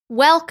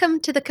Welcome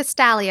to the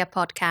Castalia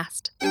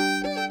podcast.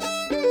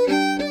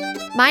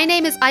 My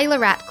name is Isla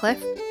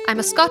Ratcliffe, I'm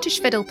a Scottish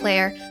fiddle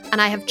player,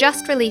 and I have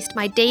just released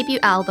my debut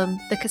album,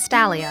 The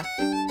Castalia.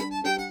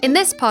 In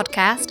this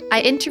podcast,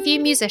 I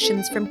interview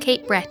musicians from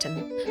Cape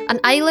Breton,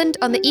 an island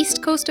on the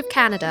east coast of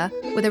Canada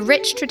with a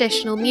rich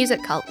traditional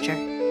music culture,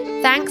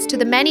 thanks to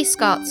the many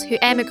Scots who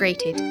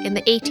emigrated in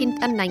the 18th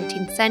and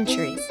 19th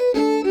centuries.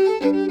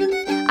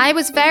 I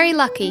was very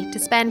lucky to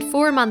spend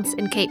 4 months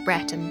in Cape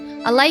Breton,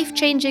 a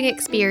life-changing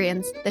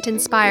experience that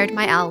inspired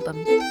my album.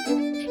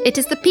 It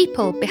is the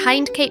people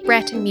behind Cape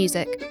Breton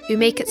music who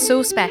make it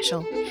so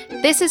special.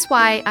 This is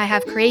why I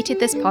have created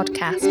this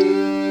podcast,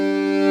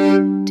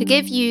 to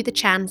give you the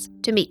chance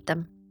to meet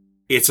them.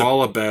 It's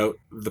all about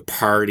the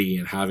party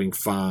and having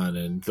fun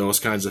and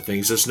those kinds of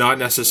things. It's not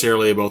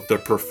necessarily about the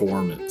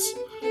performance.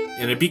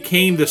 And it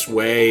became this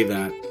way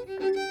that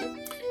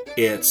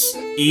it's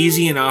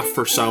easy enough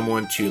for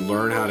someone to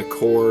learn how to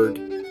chord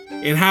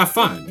and have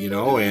fun,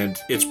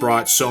 and it's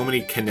brought so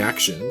many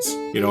connections,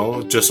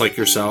 just like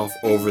yourself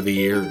over the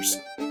years.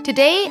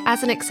 Today,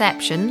 as an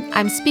exception,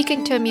 I'm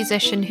speaking to a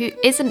musician who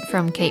isn't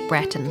from Cape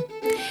Breton.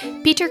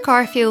 Peter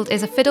Corfield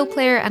is a fiddle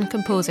player and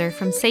composer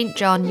from St.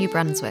 John, New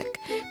Brunswick,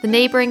 the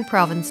neighbouring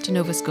province to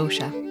Nova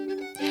Scotia.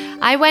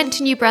 I went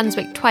to New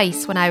Brunswick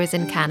twice when I was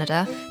in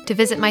Canada to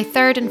visit my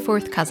third and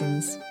fourth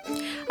cousins.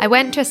 I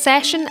went to a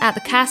session at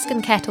the Cask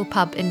and Kettle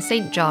pub in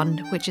St. John,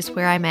 which is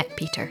where I met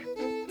Peter.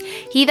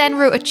 He then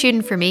wrote a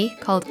tune for me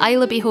called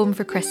I'll Be Home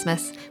for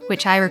Christmas,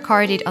 which I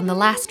recorded on the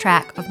last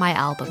track of my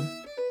album.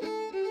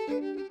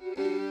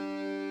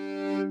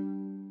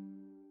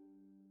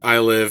 I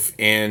live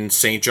in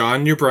St.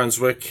 John, New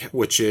Brunswick,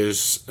 which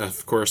is,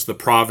 of course, the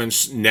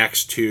province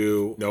next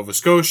to Nova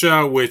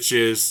Scotia, which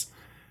is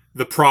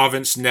the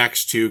province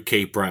next to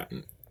Cape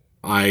Breton.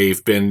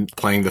 I've been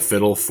playing the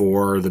fiddle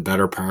for the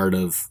better part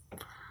of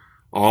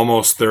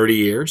almost 30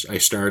 years. I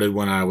started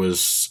when I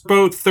was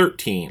about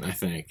 13, I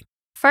think.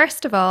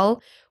 First of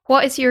all,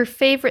 what is your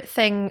favourite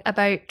thing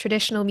about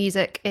traditional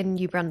music in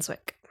New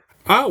Brunswick?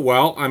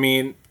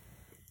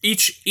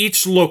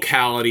 Each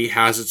locality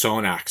has its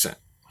own accent.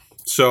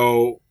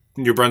 So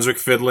New Brunswick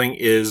fiddling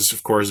is,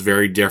 of course,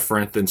 very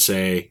different than,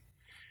 say,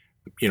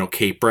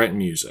 Cape Breton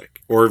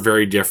music, or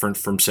very different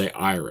from, say,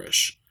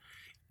 Irish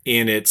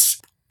in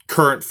its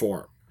current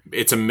form.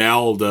 It's a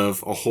meld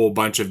of a whole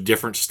bunch of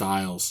different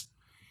styles.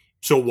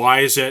 So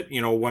why is it,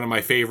 one of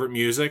my favorite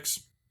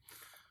musics?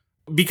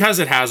 Because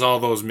it has all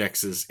those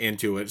mixes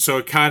into it. So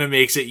it kind of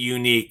makes it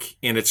unique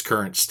in its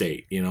current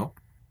state,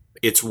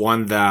 It's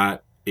one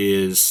that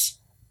is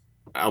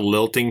a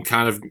lilting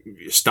kind of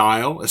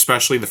style,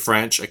 especially the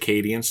French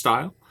Acadian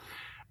style.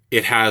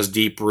 It has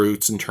deep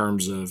roots in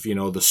terms of,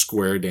 the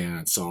square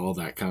dance, all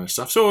that kind of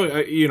stuff.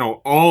 So,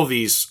 all of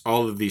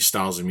these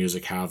styles of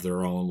music have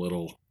their own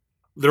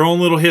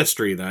little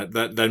history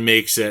that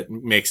makes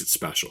it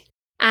special.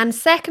 And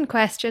second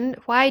question,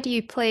 why do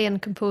you play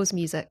and compose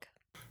music?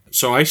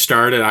 So I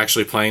started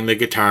actually playing the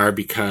guitar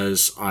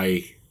because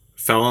I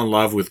fell in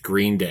love with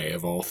Green Day,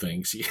 of all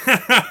things,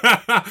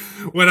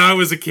 when I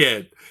was a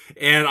kid.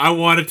 And I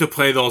wanted to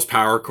play those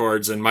power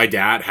chords, and my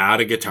dad had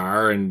a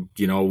guitar, and,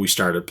 we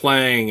started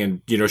playing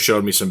and,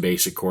 showed me some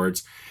basic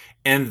chords.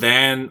 And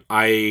then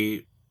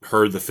I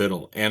heard the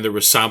fiddle, and there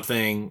was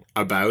something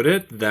about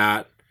it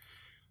that,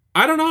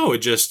 I don't know,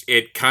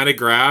 it kind of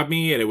grabbed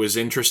me, and it was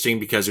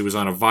interesting because it was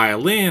on a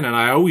violin, and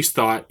I always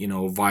thought,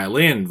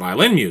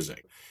 violin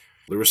music.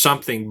 There was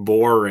something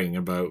boring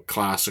about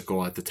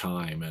classical at the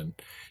time, and,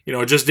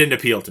 it just didn't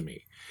appeal to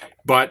me.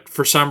 But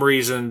for some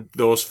reason,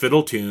 those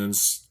fiddle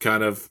tunes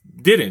kind of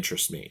did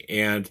interest me.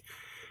 And,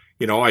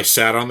 I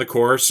sat on the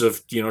course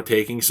of,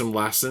 taking some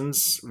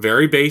lessons,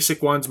 very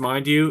basic ones,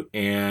 mind you.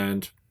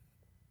 And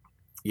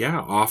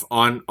off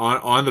on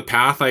the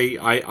path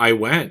I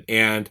went.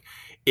 And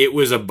it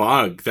was a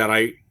bug that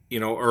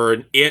or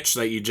an itch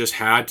that you just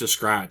had to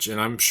scratch.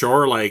 And I'm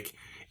sure, like,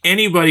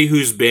 anybody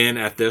who's been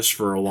at this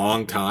for a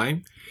long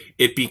time,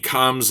 it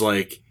becomes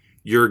like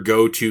your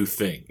go-to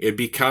thing. It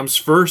becomes,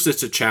 first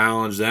it's a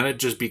challenge, then it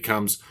just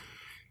becomes,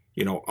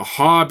 a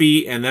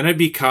hobby, and then it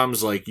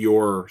becomes like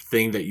your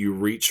thing that you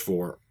reach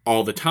for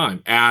all the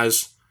time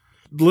as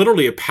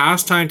literally a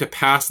pastime to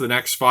pass the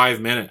next 5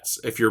 minutes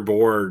if you're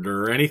bored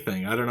or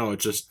anything. I don't know.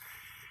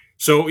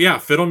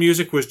 Fiddle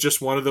music was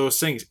just one of those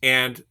things.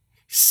 And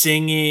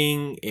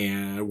singing,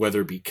 and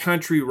whether it be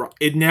country, rock,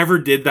 it never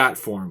did that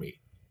for me.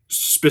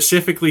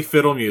 Specifically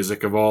fiddle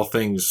music, of all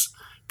things,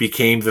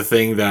 became the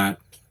thing that,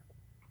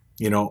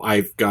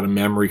 I've got a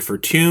memory for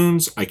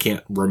tunes. I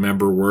can't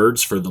remember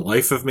words for the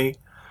life of me,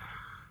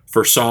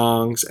 for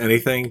songs,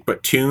 anything,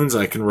 but tunes,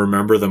 I can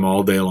remember them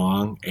all day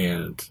long.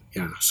 And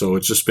so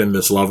it's just been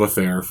this love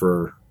affair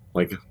for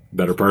like a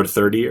better part of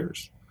 30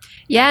 years.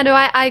 Yeah, no,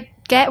 I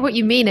get what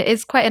you mean. It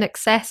is quite an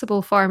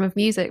accessible form of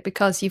music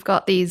because you've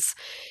got these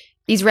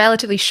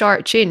relatively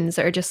short tunes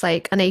that are just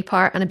like an A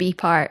part and a B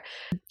part.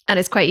 And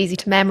it's quite easy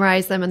to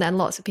memorize them, and then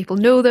lots of people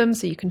know them,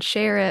 so you can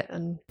share it.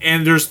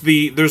 And there's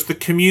the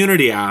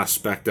community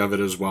aspect of it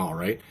as well,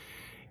 right?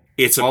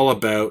 it's all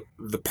about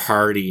the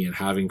party and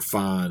having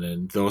fun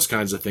and those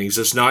kinds of things.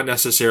 It's not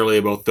necessarily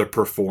about the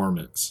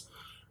performance.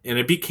 And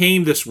it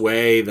became this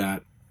way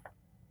that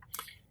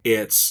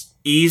it's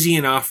easy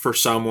enough for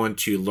someone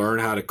to learn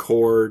how to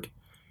chord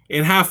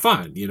and have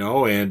fun,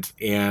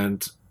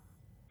 and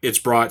it's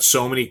brought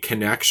so many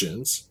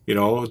connections,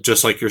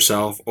 just like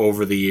yourself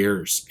over the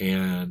years.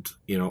 And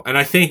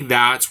I think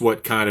that's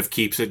what kind of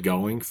keeps it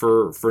going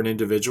for an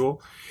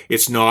individual.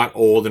 It's not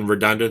old and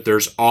redundant.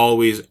 There's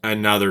always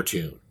another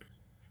tune.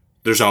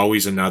 There's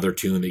always another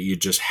tune that you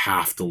just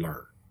have to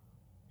learn.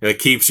 It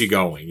keeps you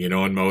going,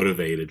 and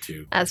motivated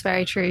to. That's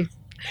very true.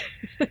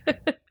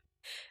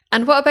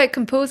 And what about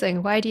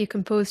composing? Why do you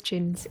compose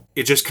tunes?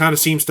 It just kind of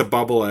seems to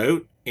bubble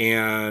out,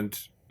 and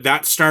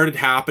that started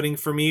happening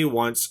for me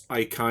once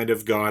I kind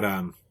of got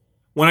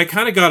when I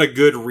kind of got a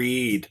good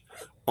read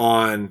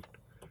on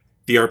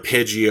the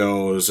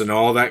arpeggios and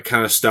all that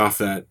kind of stuff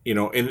that,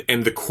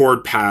 and the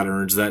chord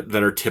patterns that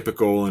are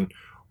typical, and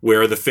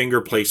where the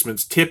finger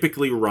placements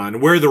typically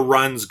run, where the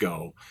runs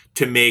go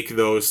to make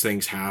those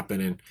things happen.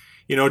 And,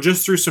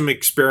 just through some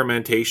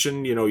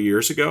experimentation,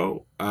 years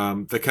ago,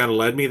 that kind of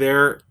led me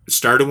there. It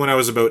started when I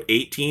was about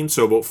 18,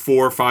 so about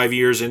 4 or 5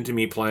 years into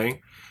me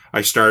playing,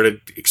 I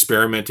started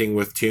experimenting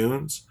with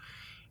tunes,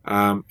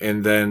 and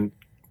then,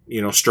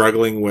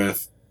 struggling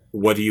with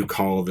what do you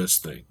call this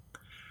thing,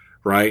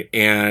 right?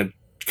 And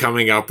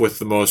coming up with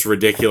the most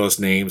ridiculous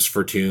names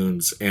for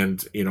tunes,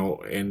 and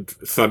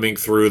thumbing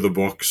through the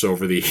books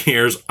over the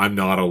years. I'm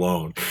not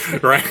alone,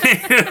 right?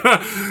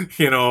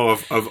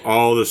 Of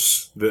all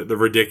the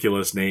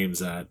ridiculous names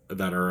that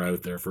are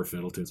out there for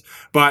fiddle tunes.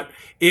 But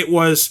it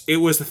was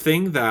the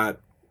thing that,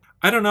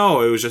 I don't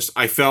know, it was just,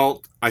 I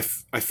felt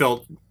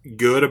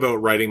good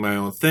about writing my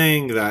own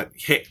thing, that,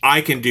 hey,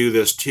 I can do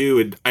this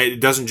too.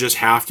 It doesn't just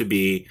have to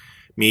be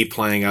me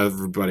playing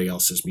everybody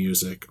else's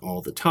music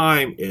all the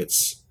time.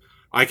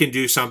 I can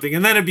do something,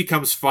 and then it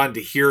becomes fun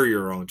to hear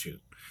your own tune.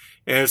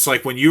 And it's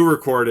like when you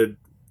recorded,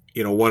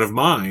 one of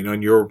mine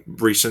on your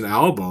recent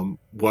album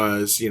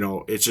was,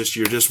 it's just,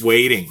 you're just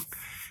waiting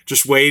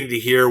to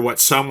hear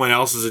what someone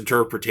else's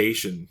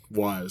interpretation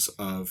was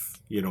of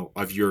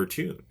your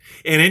tune.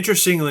 And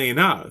interestingly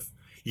enough,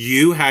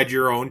 you had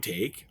your own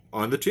take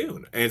on the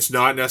tune. And it's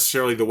not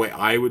necessarily the way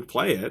I would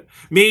play it.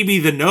 Maybe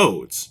the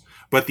notes,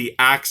 but the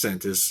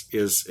accent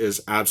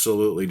is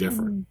absolutely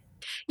different.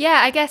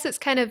 Yeah, I guess it's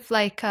kind of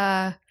like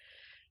a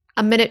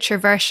miniature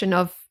version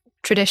of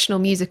traditional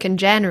music in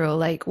general.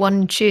 Like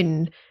one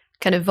tune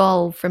can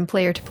evolve from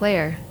player to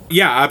player.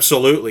 Yeah,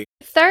 absolutely.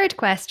 Third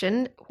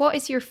question, what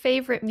is your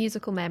favorite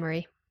musical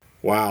memory?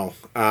 Wow.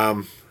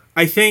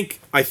 I think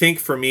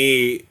for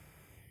me,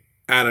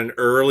 at an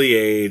early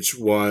age,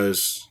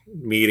 was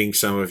meeting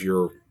some of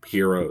your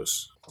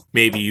heroes.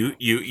 Maybe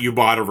you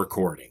bought a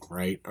recording,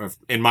 right?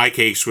 In my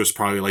case, was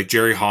probably like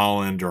Jerry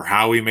Holland or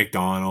Howie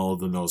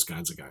McDonald and those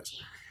kinds of guys.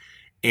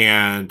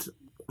 And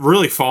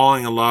really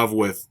falling in love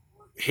with,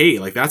 hey,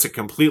 like that's a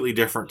completely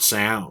different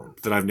sound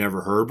that I've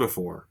never heard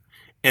before.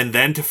 And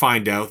then to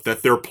find out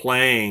that they're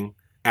playing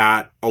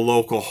at a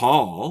local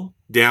hall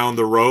down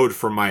the road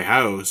from my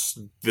house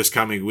this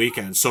coming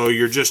weekend. So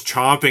you're just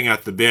chomping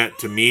at the bit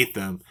to meet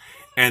them,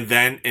 and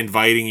then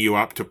inviting you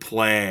up to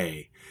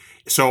play.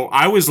 So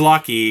I was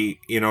lucky,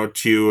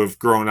 to have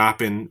grown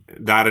up in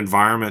that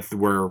environment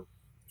where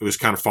it was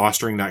kind of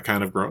fostering that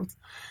kind of growth.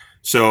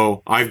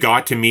 So I've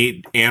got to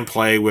meet and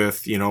play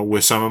with,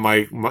 with some of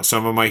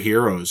my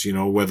heroes,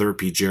 whether it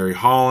be Jerry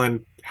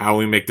Holland,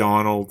 Howie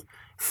McDonald,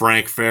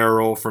 Frank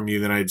Farrell from the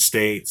United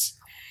States,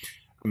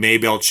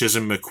 Maybelle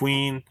Chisholm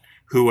McQueen,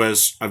 who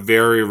was a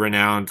very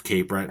renowned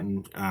Cape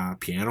Breton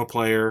piano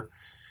player,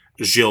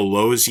 Gilles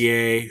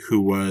Lozier,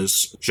 who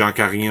was Jean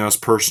Carigna's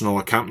personal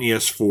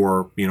accompanist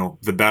for,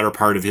 the better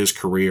part of his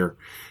career.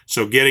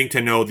 So getting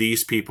to know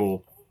these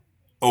people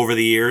over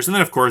the years, and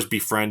then of course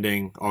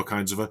befriending all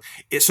kinds of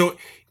so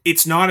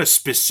it's not a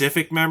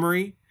specific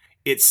memory.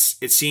 It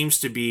seems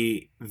to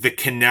be the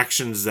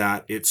connections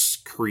that it's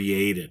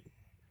created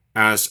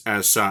as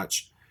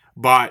such.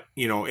 But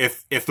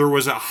if there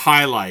was a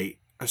highlight,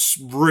 a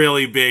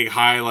really big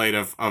highlight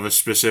of a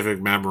specific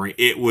memory,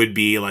 it would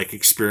be like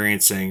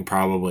experiencing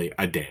probably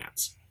a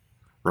dance,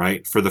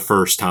 right, for the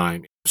first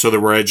time. So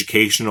there were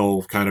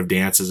educational kind of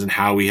dances, and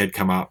how we had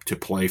come up to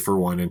play for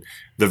one. And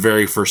the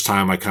very first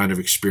time I kind of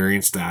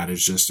experienced that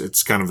is just,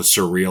 it's kind of a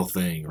surreal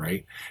thing,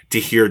 right? To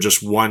hear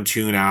just one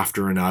tune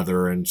after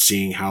another and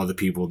seeing how the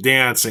people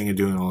dancing and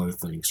doing all the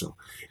things. So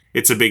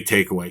it's a big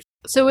takeaway.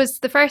 So was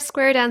the first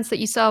square dance that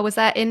you saw, was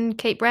that in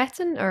Cape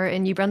Breton or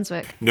in New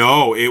Brunswick?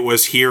 No, it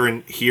was here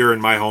in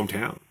my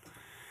hometown,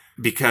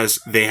 because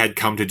they had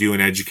come to do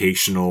an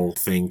educational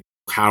thing.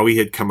 Howie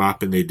had come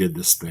up and they did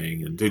this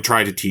thing, and they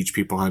tried to teach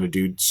people how to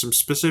do some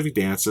specific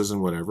dances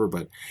and whatever,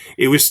 but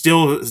it was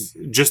still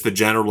just the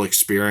general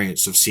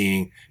experience of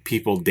seeing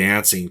people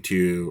dancing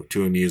to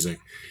a music.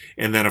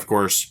 And then of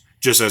course,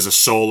 just as a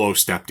solo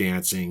step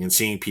dancing and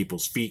seeing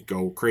people's feet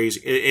go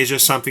crazy. It's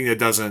just something that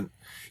doesn't,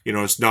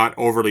 it's not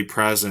overly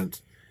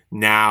present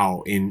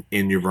now in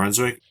New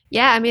Brunswick.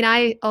 Yeah, I mean,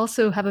 I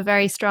also have a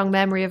very strong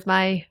memory of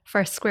my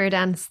first square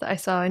dance that I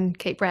saw in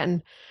Cape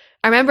Breton.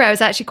 I remember I was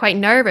actually quite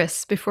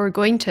nervous before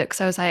going to it because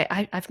I was like,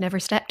 I've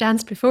never step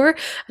danced before.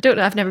 I don't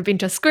know, I've never been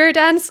to a square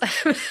dance.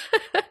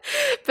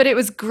 But it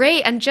was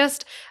great. And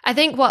just, I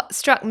think what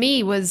struck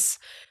me was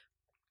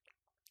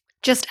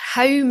just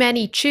how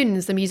many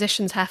tunes the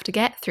musicians have to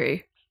get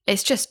through.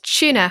 It's just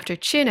tune after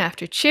tune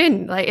after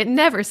tune. Like it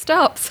never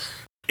stops.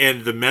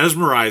 And the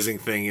mesmerizing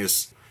thing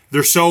is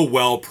they're so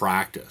well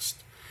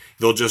practiced.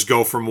 They'll just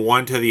go from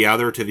one to the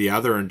other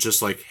and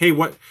just like, hey,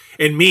 what?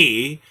 And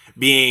me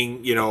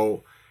being,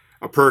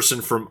 a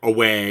person from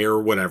away or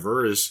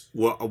whatever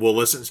will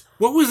listen.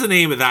 What was the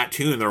name of that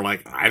tune? They're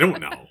like, I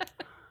don't know.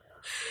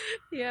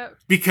 Yeah.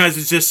 Because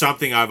it's just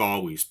something I've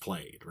always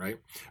played, right?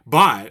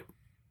 But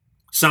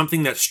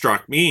something that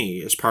struck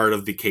me as part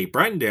of the Cape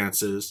Breton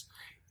dances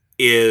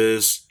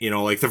is,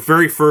 like the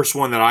very first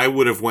one that I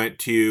would have went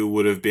to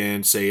would have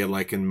been, say,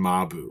 like in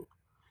Mabu.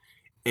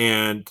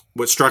 And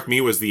what struck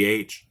me was the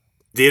age.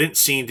 Didn't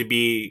seem to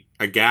be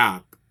a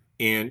gap.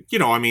 And,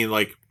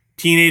 like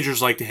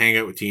teenagers like to hang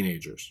out with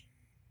teenagers.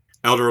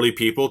 Elderly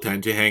people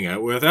tend to hang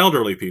out with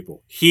elderly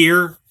people.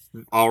 Here,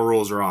 all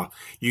rules are off.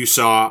 You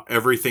saw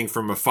everything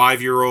from a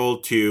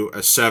 5-year-old to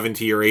a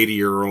 70 or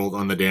 80-year-old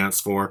on the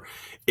dance floor.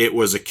 It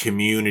was a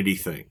community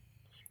thing.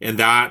 And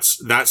that's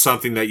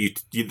something that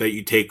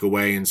you take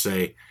away and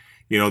say,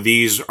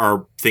 these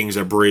are things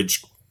that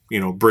bridge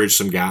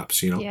some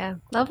gaps, Yeah,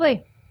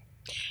 lovely.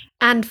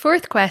 And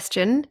fourth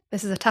question,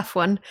 this is a tough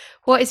one.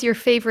 What is your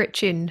favorite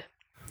tune?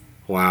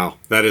 Wow,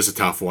 that is a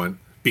tough one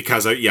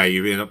because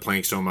you end up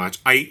playing so much.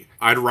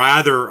 I'd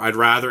rather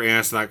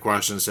answer that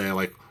question and say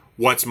like,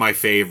 what's my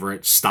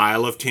favorite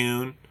style of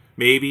tune,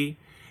 maybe,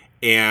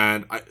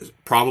 and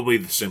probably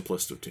the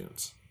simplest of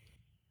tunes.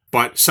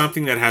 But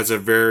something that has a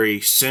very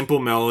simple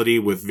melody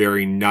with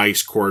very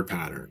nice chord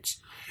patterns.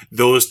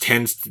 Those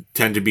tend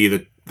to be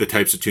the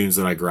types of tunes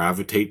that I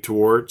gravitate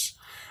towards.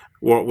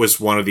 What was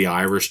one of the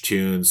Irish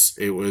tunes?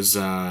 It was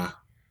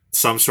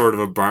some sort of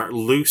a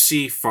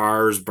Lucy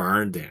Farr's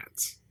Barn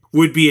Dance.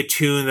 Would be a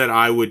tune that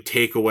I would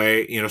take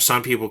away.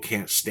 Some people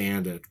can't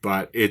stand it,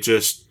 but it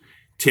just,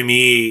 to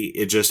me,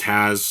 it just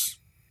has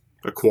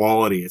a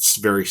quality. It's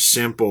very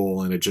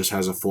simple and it just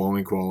has a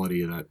flowing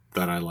quality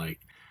that I like.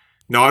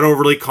 Not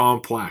overly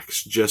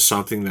complex, just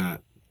something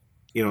that,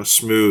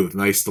 smooth,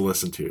 nice to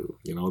listen to.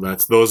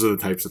 Those are the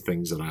types of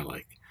things that I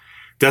like.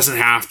 Doesn't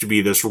have to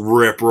be this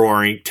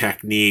rip-roaring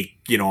technique,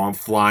 I'm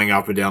flying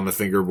up and down the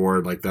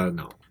fingerboard like that.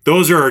 No.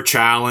 Those are a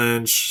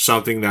challenge,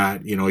 something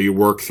that, you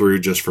work through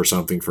just for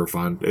something for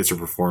fun. It's a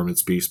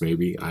performance piece,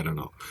 maybe. I don't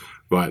know.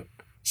 But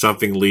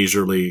something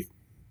leisurely,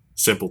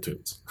 simple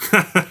tunes.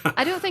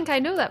 I don't think I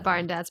know that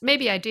barn dance.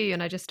 Maybe I do,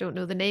 and I just don't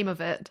know the name of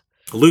it.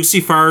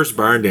 Lucy Farr's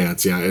Barn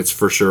Dance. Yeah, it's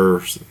for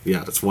sure.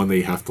 Yeah, it's one that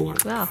you have to learn.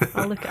 Well,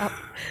 I'll look it up.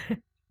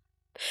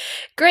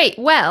 Great.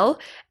 Well,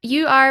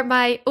 you are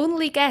my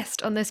only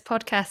guest on this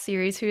podcast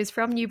series who is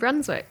from New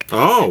Brunswick.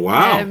 Oh,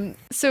 wow.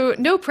 So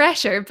no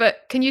pressure,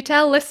 but can you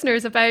tell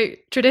listeners about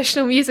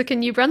traditional music in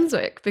New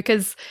Brunswick?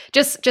 Because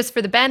just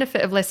for the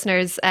benefit of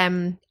listeners,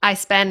 I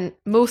spent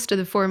most of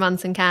the 4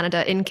 months in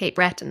Canada in Cape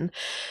Breton,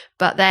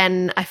 but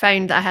then I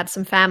found that I had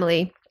some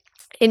family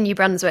in New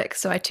Brunswick,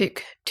 so I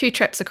took 2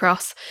 trips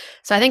across.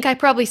 So I think I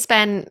probably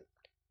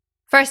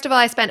first of all,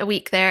 I spent a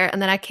week there and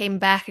then I came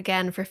back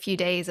again for a few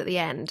days at the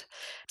end.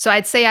 So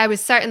I'd say I was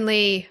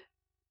certainly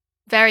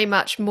very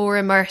much more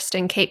immersed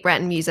in Cape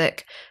Breton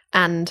music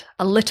and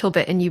a little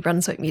bit in New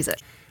Brunswick music.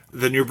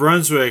 The New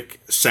Brunswick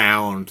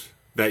sound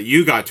that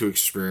you got to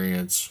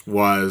experience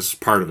was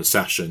part of a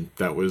session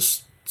that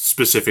was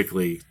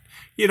specifically,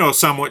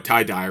 somewhat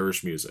tied to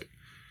Irish music.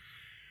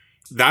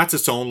 That's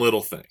its own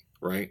little thing.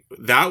 Right?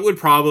 That would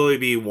probably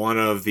be one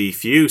of the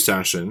few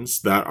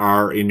sessions that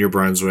are in New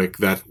Brunswick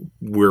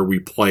where we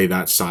play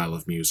that style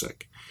of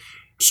music.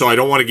 So I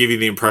don't want to give you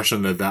the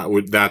impression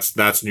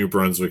that's New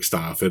Brunswick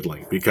style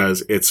fiddling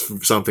because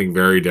it's something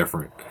very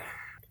different.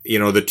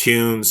 The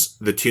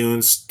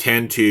tunes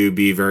tend to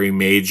be very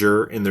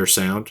major in their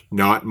sound,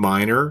 not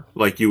minor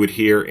like you would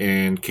hear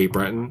in Cape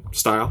Breton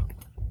style.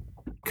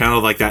 Kind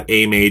of like that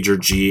A major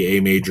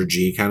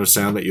G kind of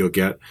sound that you'll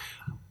get.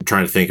 I'm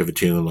trying to think of a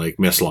tune like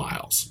Miss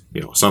Lyles,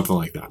 something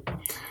like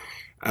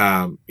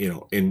that.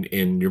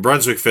 In New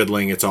Brunswick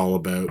fiddling, it's all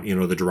about,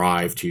 the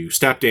drive to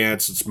step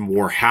dance. It's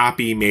more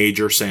happy,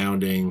 major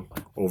sounding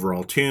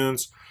overall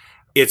tunes.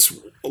 It's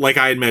like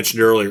I had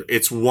mentioned earlier,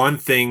 it's one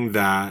thing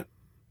that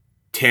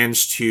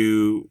tends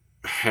to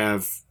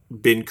have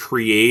been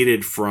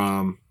created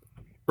from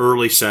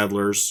early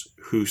settlers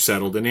who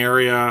settled an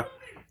area,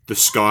 the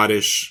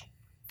Scottish,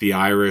 the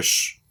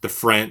Irish, the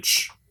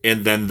French,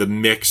 and then the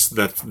mix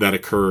that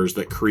occurs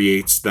that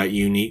creates that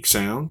unique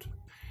sound.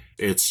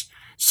 It's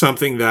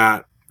something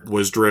that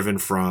was driven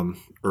from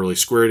early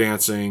square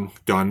dancing.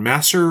 Don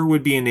Messer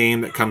would be a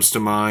name that comes to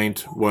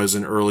mind, was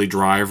an early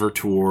driver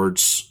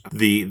towards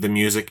the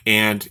music,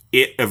 and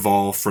it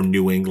evolved from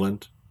New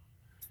England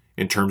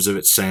in terms of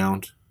its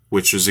sound.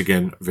 which is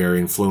again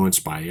very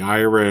influenced by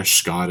Irish,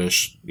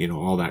 Scottish,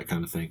 all that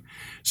kind of thing.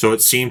 So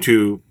it seemed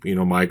to,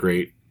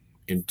 migrate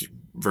into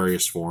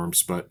various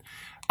forms, but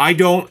I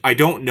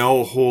don't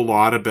know a whole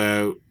lot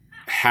about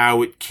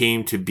how it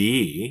came to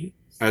be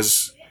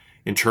as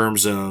in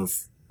terms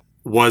of,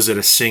 was it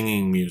a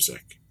singing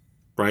music,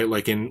 right?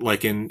 Like in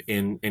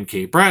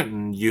Cape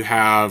Breton, you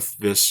have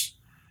this,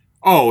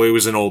 oh, it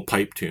was an old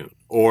pipe tune,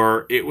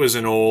 or it was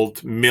an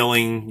old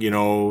milling,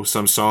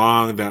 some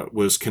song that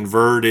was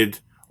converted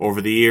over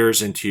the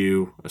years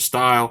into a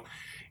style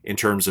in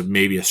terms of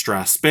maybe a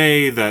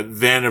strathspey that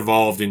then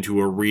evolved into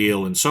a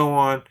reel and so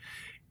on.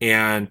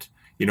 And,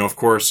 of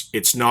course,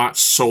 it's not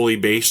solely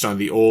based on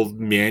the old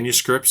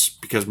manuscripts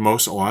because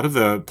a lot of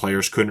the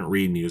players couldn't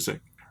read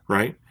music,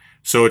 right?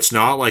 So it's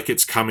not like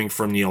it's coming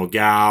from Neil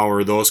Gow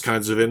or those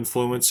kinds of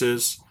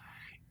influences.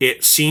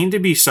 It seemed to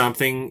be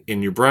something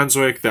in New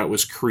Brunswick that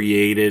was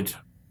created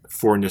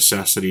for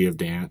necessity of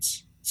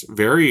dance. It's a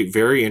very,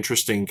 very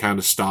interesting kind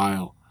of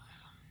style.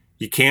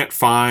 You can't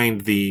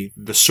find the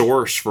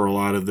source for a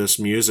lot of this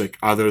music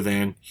other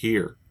than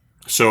here.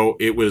 So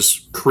it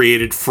was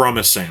created from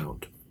a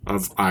sound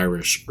of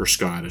Irish or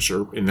Scottish,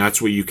 and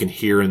that's what you can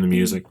hear in the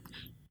music.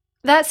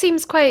 That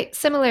seems quite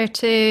similar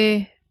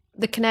to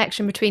the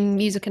connection between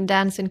music and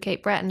dance in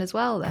Cape Breton as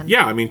well, then.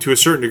 Yeah, to a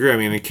certain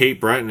degree. In Cape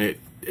Breton,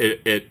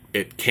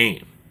 it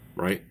came,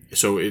 right?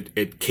 So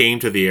it came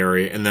to the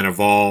area and then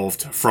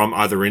evolved from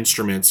other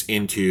instruments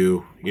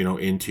into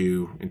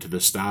the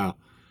style.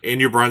 In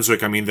New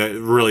Brunswick,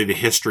 the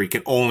history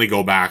can only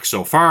go back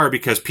so far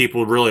because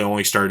people really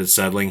only started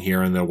settling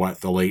here in the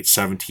late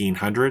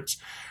 1700s,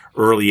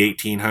 early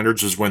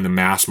 1800s is when the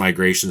mass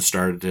migration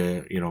started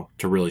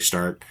to really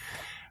start.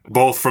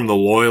 Both from the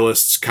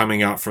Loyalists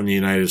coming out from the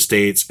United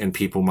States and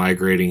people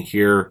migrating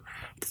here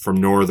from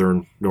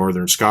northern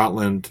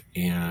Scotland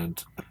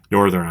and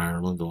Northern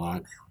Ireland a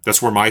lot.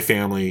 That's where my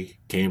family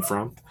came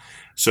from.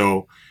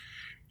 So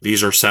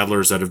these are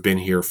settlers that have been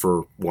here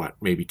for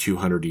maybe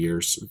 200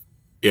 years,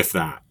 if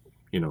that.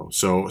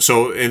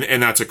 So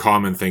and that's a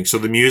common thing. So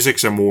the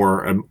music's a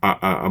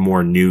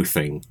more new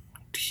thing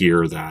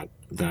here that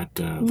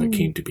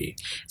came to be.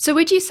 So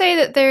would you say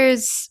that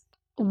there's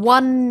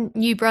one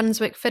New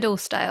Brunswick fiddle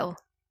style?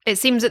 It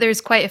seems that there's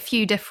quite a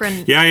few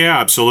different. Yeah,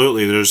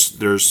 absolutely. There's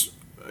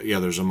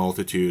a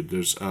multitude.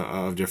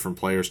 Of different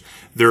players.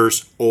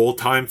 There's old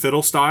time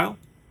fiddle style.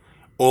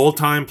 Old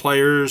time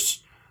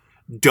players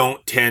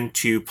don't tend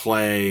to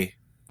play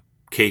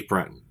Cape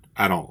Breton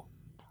at all.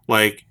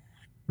 Like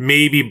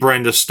maybe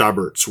Brenda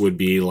Stubberts would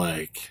be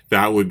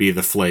that would be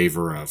the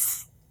flavor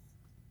of,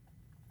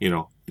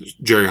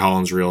 Jerry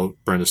Holland's reel,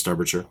 Brenda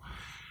Stubberts reel.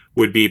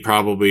 Would be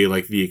probably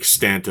the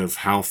extent of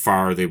how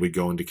far they would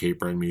go into Cape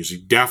Breton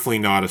music. Definitely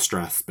not a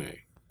strathspey.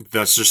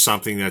 That's just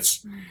something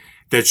that's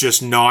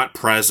just not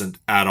present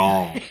at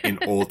all in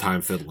old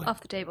time fiddling.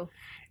 Off the table.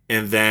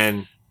 And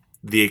then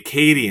the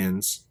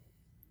Acadians,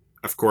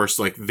 of course,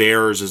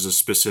 theirs is a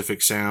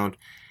specific sound,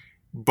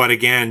 but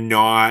again,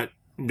 not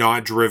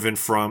driven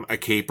from a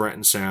Cape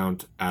Breton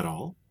sound at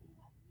all.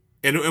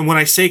 And when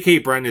I say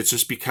Cape Breton, it's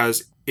just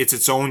because it's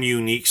its own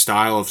unique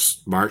style of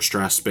March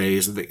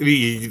strathspeys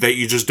that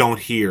you just don't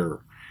hear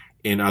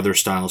in other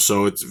styles.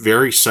 So it's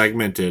very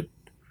segmented,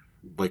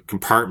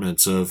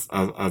 compartments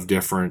of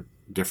different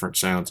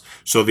sounds.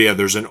 So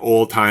there's an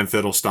old time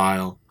fiddle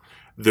style.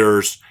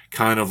 There's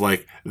kind of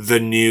the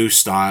new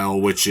style,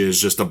 which is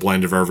just a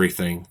blend of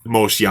everything.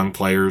 Most young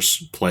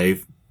players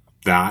play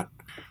that,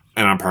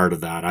 and I'm part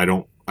of that. I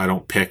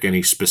don't pick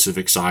any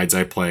specific sides.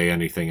 I play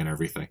anything and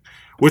everything,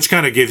 which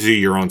kind of gives you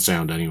your own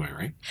sound anyway,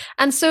 right?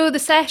 And so the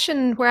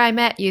session where I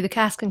met you, the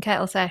Cask and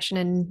Kettle session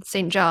in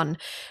St. John,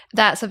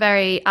 that's a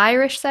very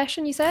Irish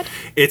session, you said?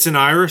 It's an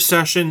Irish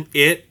session.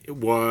 It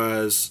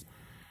was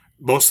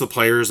most of the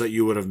players that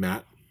you would have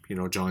met,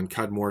 John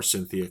Cudmore,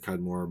 Cynthia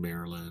Cudmore,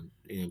 Marilyn,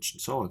 Inch,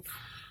 and so on.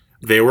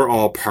 They were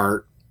all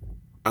part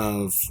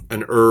of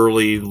an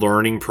early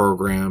learning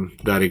program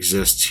that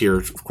exists here,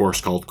 of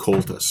course, called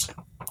Cultus.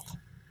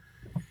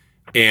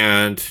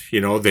 And,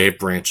 they have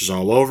branches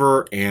all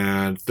over,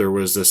 and there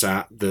was this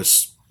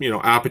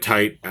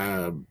appetite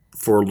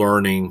for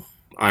learning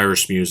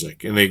Irish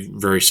music, and they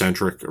very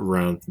centric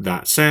around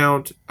that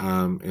sound,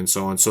 and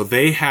so on. So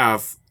they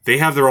have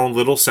their own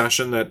little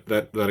session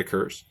that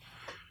occurs.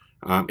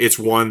 It's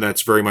one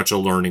that's very much a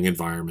learning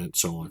environment,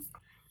 so on.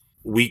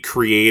 We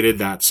created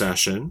that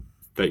session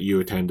that you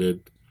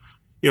attended,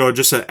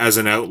 just as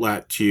an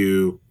outlet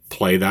to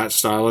play that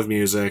style of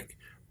music.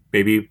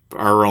 Maybe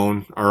our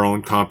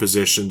own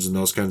compositions and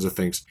those kinds of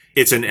things.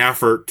 It's an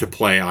effort to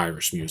play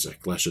Irish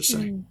music, let's just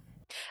say.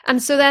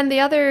 And so then the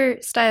other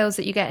styles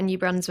that you get in New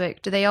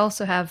Brunswick, do they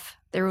also have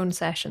their own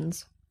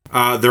sessions?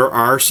 There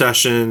are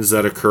sessions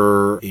that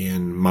occur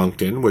in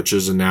Moncton, which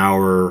is an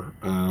hour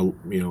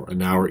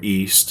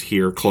east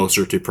here,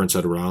 closer to Prince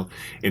Edward Island.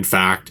 In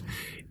fact,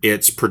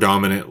 it's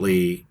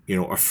predominantly,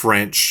 a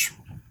French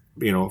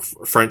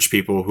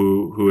people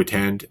who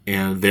attend,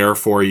 and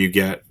therefore you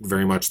get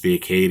very much the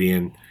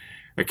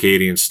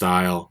Acadian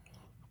style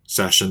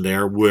session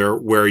there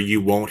where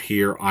you won't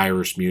hear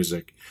Irish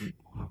music.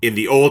 In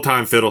the old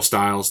time fiddle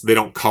styles, they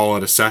don't call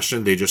it a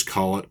session, they just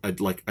call it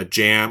a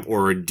jam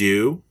or a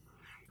do.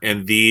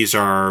 And these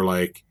are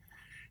like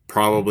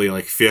probably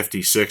like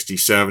 50, 60,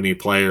 70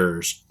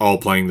 players all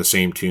playing the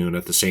same tune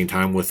at the same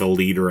time with a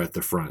leader at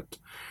the front.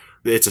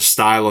 It's a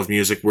style of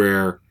music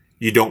where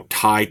you don't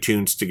tie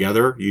tunes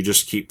together. You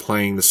just keep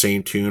playing the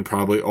same tune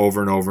probably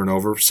over and over and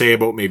over, say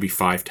about maybe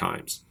 5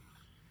 times.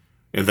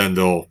 And then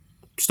they'll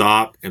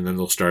stop and then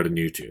they'll start a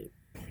new tune.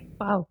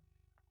 Wow.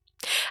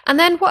 And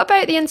then what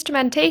about the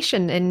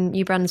instrumentation in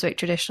New Brunswick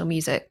traditional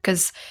music?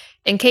 Because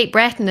in Cape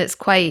Breton, it's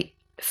quite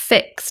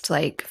fixed,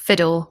 like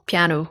fiddle,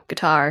 piano,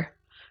 guitar,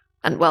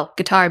 and well,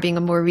 guitar being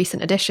a more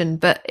recent addition.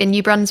 But in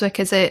New Brunswick,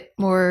 is it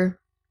more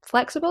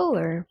flexible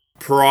or?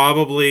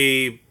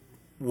 Probably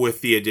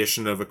with the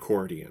addition of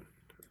accordion.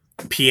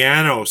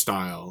 Piano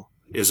style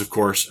is, of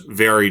course,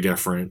 very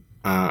different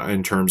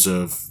in terms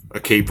of a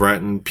Cape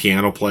Breton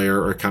piano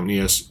player or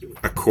accompanist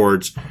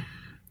accords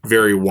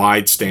very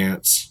wide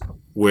stance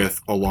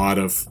with a lot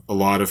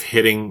of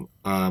hitting.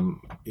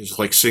 It's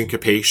like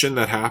syncopation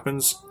that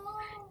happens.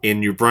 In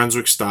New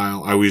Brunswick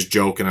style, I always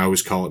joke and I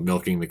always call it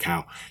milking the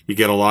cow. You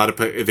get a lot of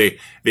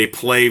they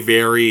play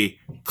very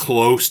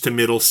close to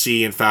middle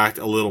C, in fact,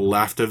 a little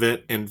left of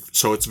it, and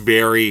so it's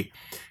very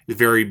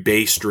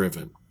bass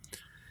driven,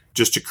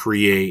 just to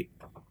create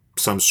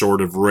some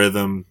sort of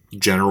rhythm,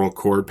 general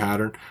chord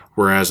pattern.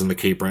 Whereas in the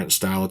Cape Breton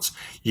style, it's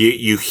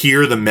you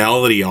hear the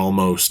melody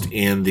almost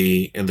in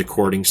the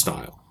chording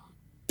style.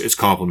 It's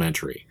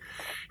complementary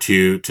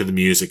to the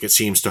music. It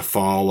seems to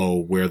follow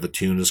where the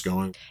tune is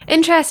going.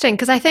 Interesting,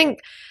 because I think,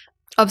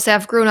 obviously,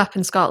 I've grown up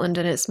in Scotland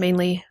and it's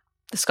mainly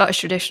the Scottish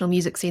traditional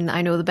music scene that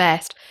I know the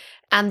best.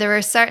 And there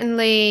are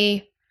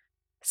certainly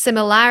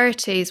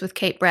similarities with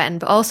Cape Breton,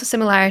 but also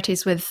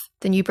similarities with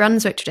the New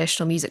Brunswick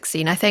traditional music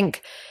scene. I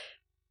think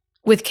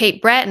with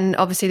Cape Breton,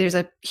 obviously, there's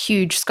a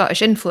huge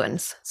Scottish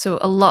influence. So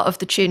a lot of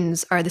the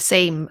tunes are the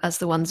same as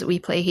the ones that we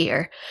play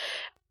here.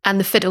 And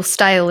the fiddle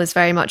style is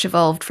very much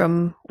evolved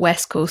from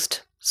West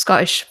Coast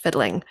Scottish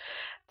fiddling.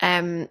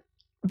 But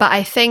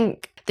I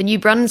think the New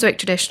Brunswick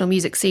traditional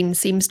music scene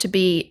seems to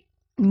be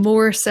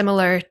more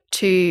similar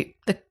to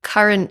the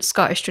current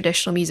Scottish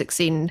traditional music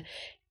scene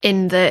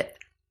in that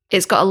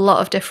it's got a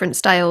lot of different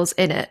styles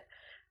in it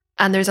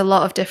and there's a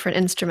lot of different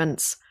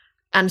instruments.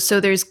 And so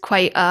there's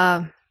quite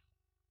a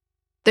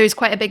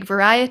big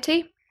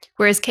variety,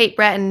 whereas Cape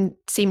Breton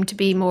seemed to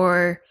be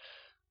more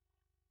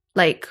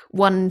like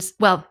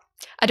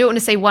I don't want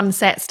to say one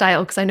set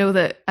style because I know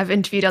that I've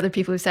interviewed other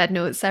people who said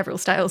no, it's several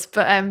styles.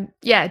 But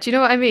yeah, do you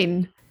know what I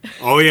mean?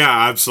 Oh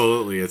yeah,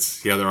 absolutely.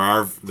 There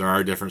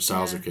are different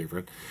styles of Cape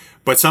Breton,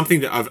 but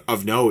something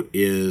of note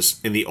is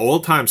in the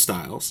old time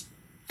styles,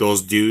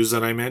 those dues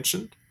that I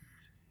mentioned,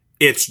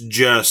 it's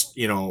just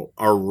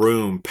a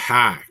room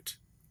packed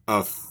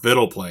of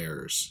fiddle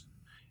players,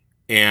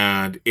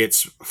 and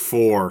it's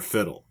for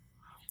fiddle.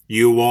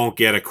 You won't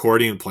get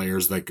accordion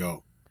players that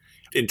go.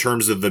 In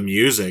terms of the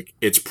music,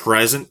 it's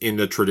present in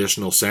the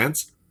traditional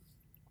sense,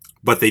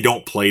 but they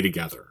don't play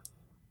together.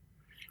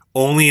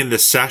 Only in the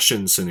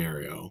session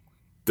scenario,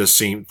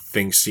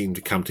 things seem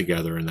to come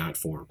together in that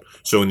form.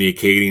 So in the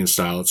Acadian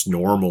style, it's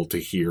normal to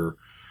hear,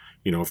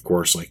 of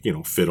course, like,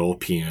 fiddle,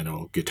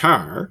 piano,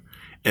 guitar,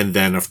 and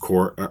then of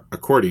course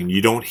accordion.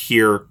 You don't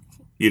hear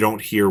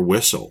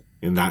whistle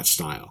in that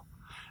style.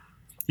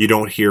 You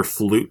don't hear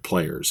flute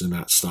players in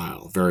that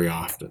style very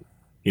often.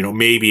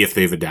 Maybe if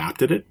they've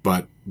adapted it,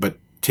 but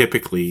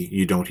typically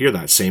you don't hear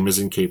that. Same as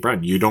in Cape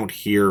Breton. You don't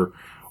hear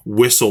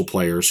whistle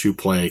players who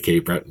play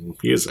Cape Breton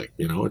music.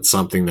 It's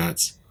something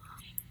that's,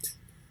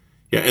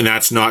 and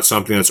that's not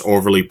something that's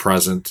overly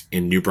present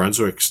in New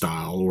Brunswick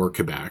style or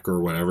Quebec or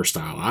whatever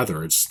style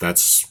either.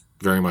 That's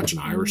very much an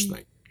Irish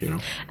thing,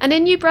 And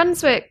in New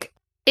Brunswick,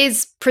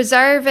 is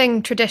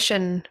preserving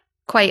tradition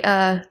quite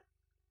a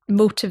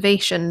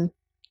motivation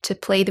to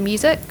play the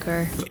music?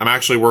 Or I'm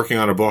actually working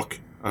on a book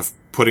of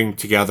putting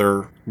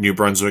together New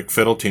Brunswick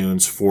fiddle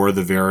tunes for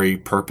the very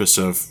purpose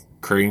of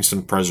creating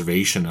some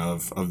preservation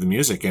of the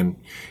music. And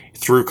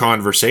through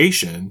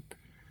conversation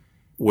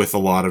with a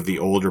lot of the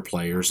older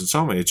players and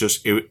so on,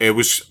 it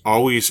was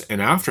always an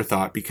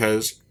afterthought,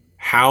 because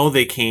how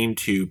they came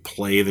to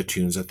play the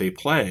tunes that they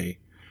play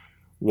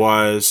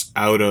was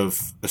out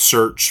of a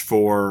search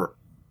for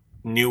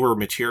newer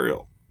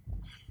material.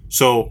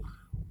 So,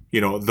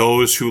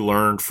 those who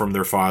learned from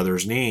their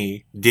father's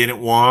knee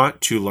didn't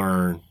want to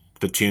learn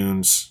the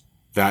tunes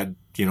that,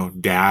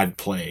 dad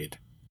played.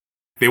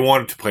 They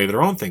wanted to play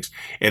their own things.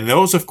 And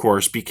those, of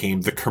course,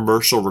 became the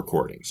commercial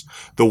recordings,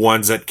 the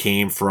ones that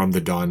came from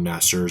the Don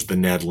Messers, the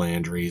Ned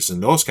Landrys,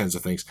 and those kinds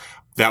of things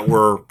that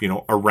were,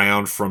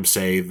 around from,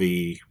 say,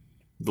 the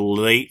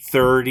late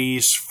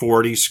 30s,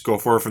 40s, go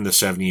forward from the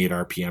 78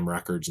 RPM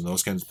records and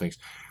those kinds of things.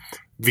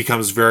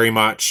 Becomes very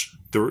much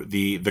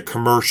the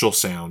commercial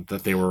sound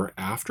that they were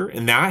after.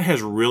 And that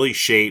has really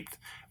shaped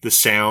the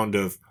sound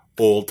of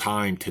old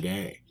time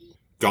today.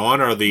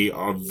 Gone are the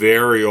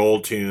very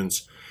old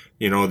tunes,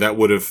 that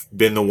would have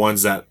been the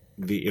ones that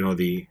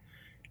the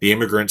the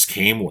immigrants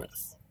came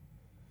with.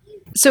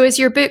 So is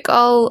your book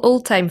all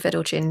old-time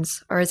fiddle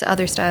tunes, or is it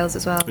other styles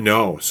as well?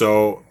 No,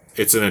 so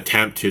it's an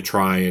attempt to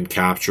try and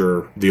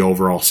capture the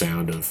overall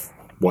sound of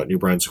what New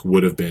Brunswick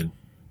would have been,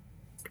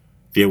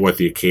 what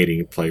the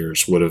Acadian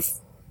players would have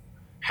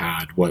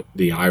had, what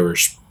the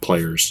Irish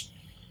players.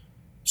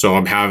 So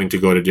I'm having to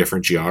go to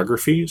different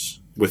geographies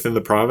within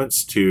the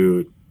province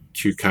to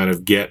kind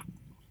of get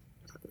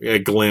a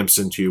glimpse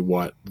into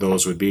what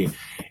those would be.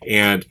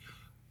 And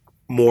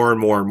more and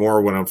more and more,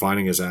 what I'm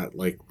finding is that,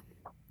 like,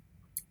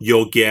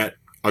 you'll get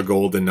a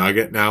golden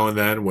nugget now and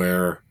then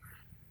where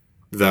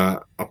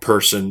a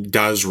person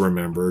does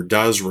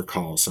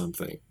recall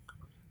something,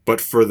 but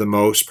for the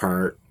most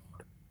part,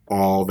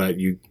 all that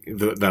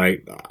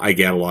I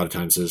get a lot of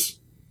times is,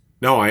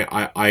 no,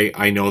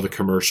 I know the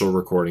commercial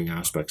recording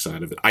aspect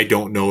side of it. I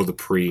don't know the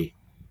pre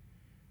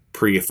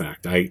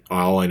effect.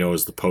 All I know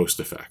is the post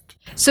effect.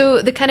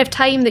 So the kind of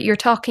time that you're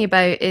talking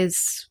about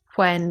is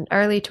when?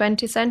 Early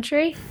 20th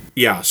century?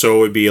 Yeah, so it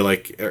would be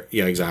like,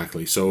 yeah,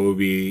 exactly. So it would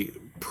be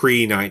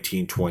pre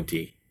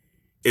 1920.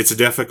 It's a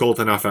difficult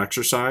enough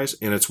exercise,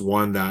 and it's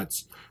one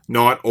that's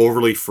not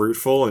overly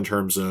fruitful in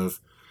terms of,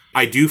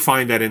 I do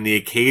find that in the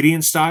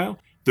Acadian style,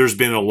 there's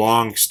been a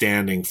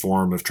long-standing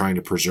form of trying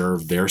to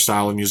preserve their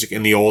style of music.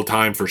 In the old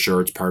time, for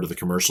sure, it's part of the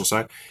commercial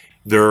side.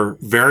 They're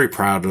very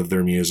proud of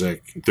their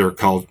music, their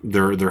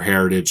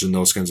heritage, and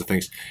those kinds of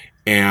things.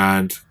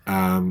 And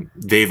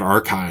they've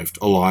archived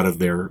a lot of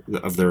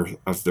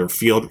their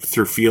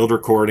field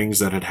recordings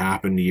that had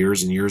happened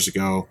years and years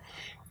ago.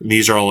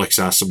 These are all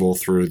accessible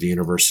through the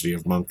University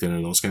of Moncton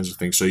and those kinds of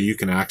things. So you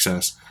can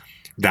access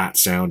that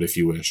sound if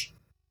you wish.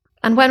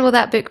 And when will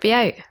that book be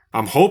out?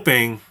 I'm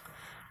hoping,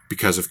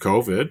 because of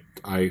COVID,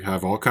 I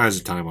have all kinds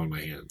of time on my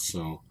hands.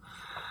 So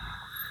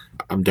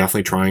I'm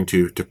definitely trying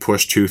to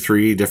push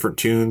 2-3 different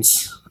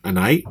tunes a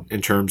night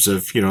in terms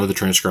of, the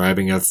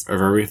transcribing of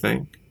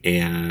everything.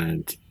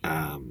 And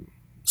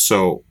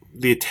so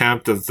the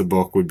attempt of the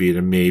book would be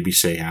to maybe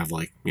say have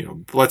like,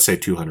 let's say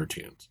 200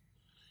 tunes.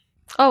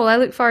 Oh, well, I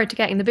look forward to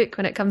getting the book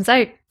when it comes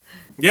out.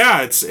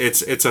 Yeah, it's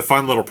a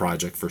fun little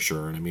project for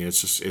sure. And I mean,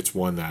 it's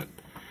one that,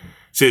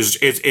 so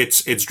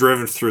it's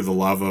driven through the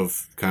love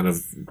of kind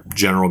of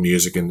general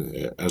music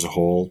and as a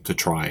whole, to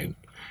try and,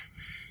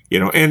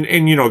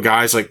 and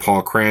guys like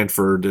Paul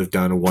Cranford have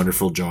done a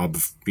wonderful job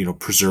of,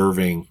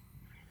 preserving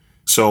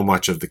so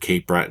much of the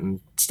Cape Breton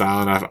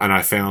style. And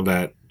I found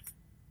that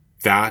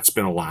that's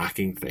been a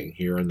lacking thing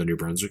here on the New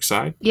Brunswick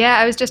side. Yeah,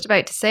 I was just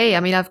about to say, I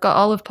mean, I've got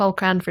all of Paul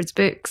Cranford's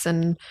books,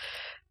 and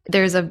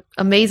there's an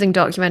amazing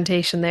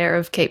documentation there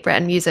of Cape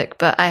Breton music,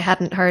 but I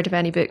hadn't heard of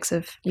any books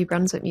of New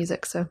Brunswick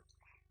music, so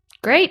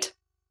great.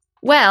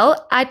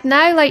 Well, I'd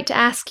now like to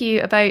ask you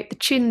about the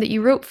tune that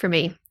you wrote for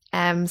me.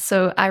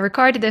 So I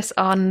recorded this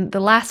on the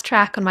last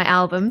track on my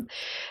album.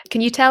 Can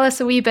you tell us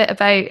a wee bit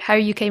about how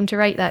you came to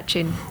write that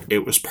tune?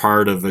 It was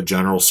part of a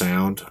general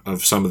sound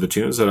of some of the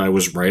tunes that I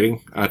was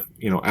writing at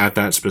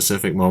that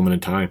specific moment in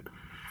time.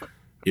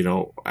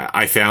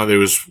 I found there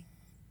was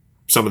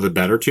some of the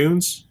better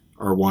tunes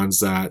are ones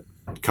that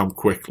come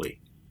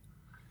quickly.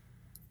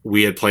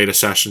 We had played a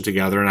session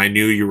together, and I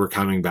knew you were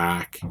coming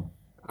back.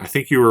 I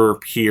think you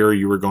were here,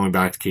 you were going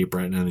back to Cape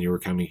Breton, and then you were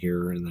coming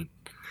here, and then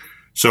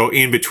so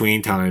in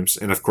between times,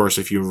 and of course,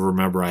 if you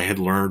remember, I had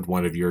learned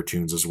one of your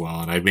tunes as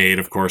well, and I made,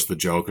 of course, the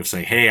joke of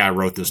saying, "Hey, I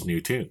wrote this new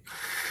tune,"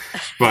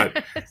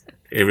 but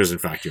it was in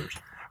fact yours.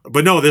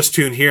 But no, this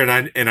tune here,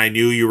 and I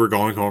knew you were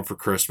going home for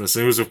Christmas.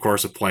 It was, of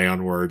course, a play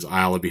on words.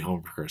 I'll be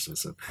home for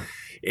Christmas,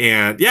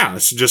 and yeah,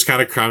 it's just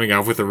kind of coming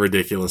up with a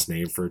ridiculous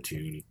name for a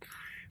tune.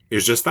 It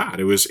was just that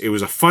it was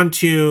a fun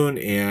tune,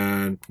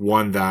 and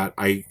one that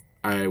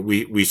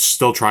we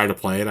still try to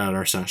play it at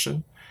our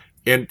session.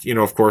 And,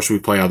 of course, we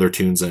play other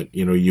tunes that,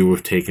 you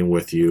have taken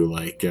with you,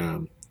 like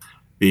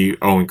the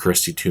Owen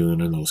Christie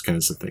tune and those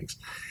kinds of things.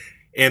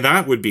 And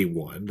that would be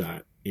one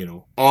that,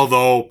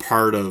 although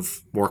part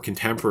of more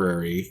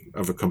contemporary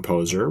of a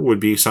composer,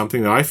 would be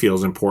something that I feel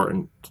is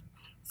important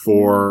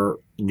for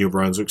New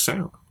Brunswick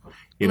sound.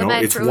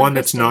 It's one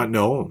that's not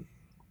known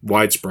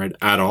widespread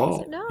at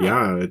all.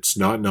 Yeah, it's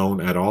not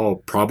known at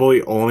all.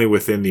 Probably only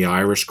within the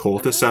Irish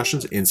cultus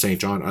sessions in St.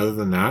 John. Other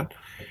than that,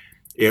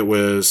 it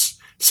was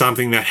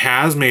something that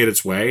has made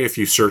its way. If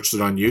you searched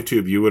it on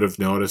YouTube, you would have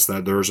noticed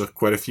that there's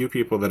quite a few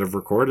people that have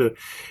recorded,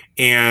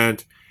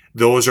 and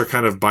those are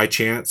kind of by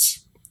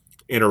chance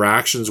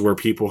interactions where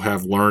people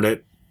have learned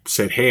it,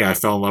 said, "Hey, I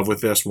fell in love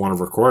with this, want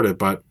to record it,"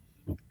 but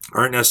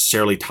aren't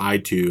necessarily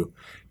tied to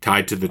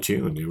the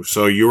tune.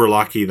 So you were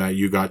lucky that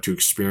you got to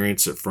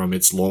experience it from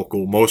its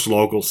most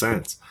local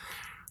sense,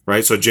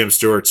 right? So Jim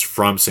Stewart's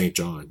from St.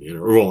 John.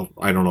 Well,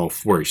 I don't know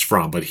where he's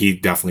from, but he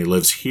definitely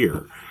lives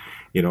here.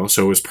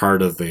 So it was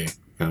part of the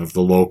kind of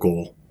the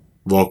local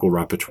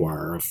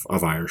repertoire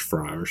of Irish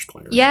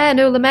players. Yeah,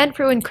 no, Lament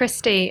for Owen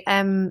Christie.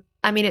 I mean,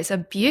 it's a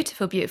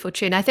beautiful, beautiful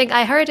tune. I think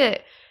I heard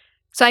it.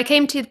 So I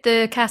came to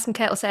the Cask and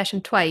Kettle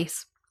session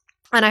twice,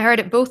 and I heard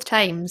it both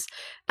times.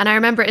 And I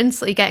remember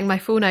instantly getting my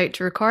phone out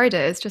to record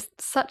it. It's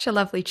just such a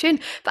lovely tune.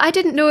 But I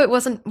didn't know it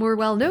wasn't more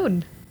well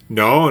known.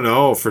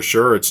 No, for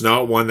sure. It's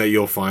not one that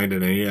you'll find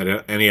in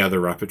any other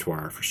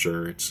repertoire, for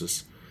sure. It's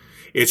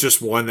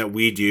just one that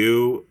we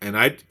do, and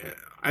I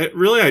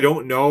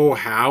don't know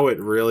how it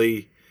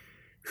really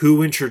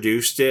who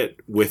introduced it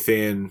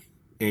within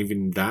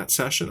even that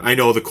session. I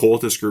know the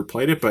Coltis group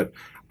played it, but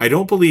I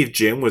don't believe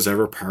Jim was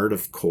ever part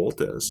of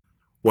Coltis.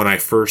 When I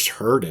first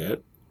heard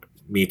it,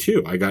 me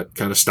too. I got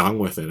kind of stung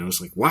with it. I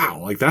was like,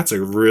 wow, like that's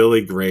a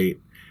really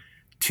great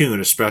tune,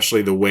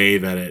 especially the way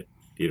that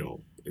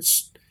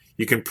it's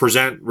you can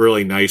present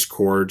really nice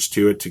chords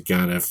to it to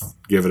kind of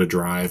give it a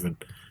drive.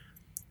 And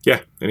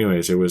yeah,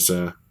 anyways, it was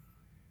a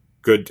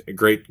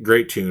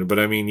great tune. But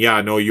I mean,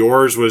 yeah, no,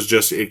 yours was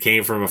just, it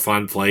came from a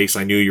fun place.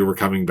 I knew you were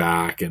coming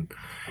back, and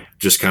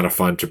just kind of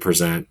fun to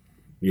present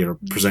you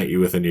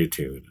with a new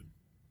tune.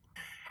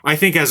 I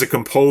think as a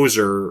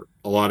composer,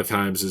 a lot of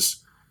times is,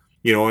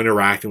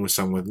 interacting with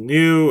someone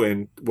new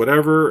and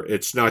whatever.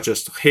 It's not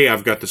just, hey,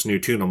 I've got this new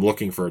tune, I'm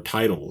looking for a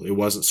title. It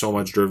wasn't so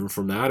much driven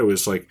from that. It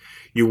was like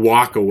you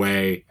walk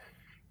away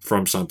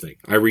from something.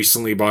 I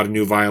recently bought a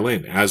new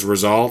violin. As a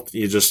result,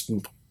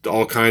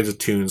 all kinds of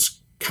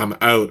tunes come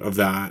out of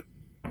that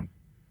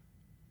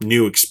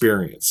new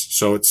experience.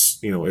 So it's,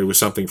 it was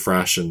something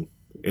fresh and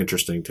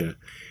interesting to,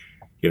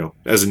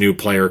 as a new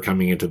player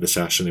coming into the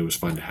session, it was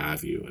fun to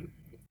have you. And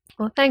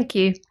well, thank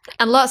you.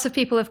 And lots of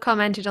people have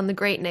commented on the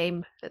great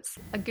name. It's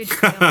a good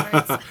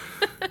words.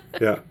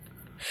 Yeah.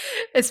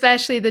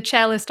 Especially the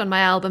cellist on my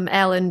album,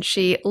 Ellen,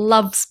 she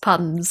loves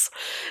puns.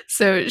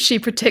 So she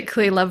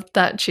particularly loved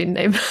that tune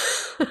name.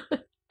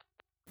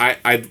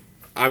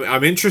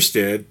 I'm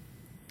interested,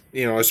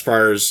 as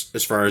far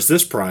as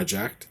this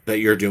project that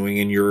you're doing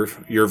in your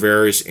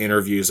various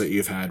interviews that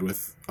you've had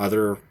with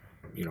other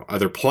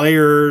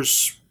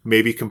players,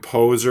 maybe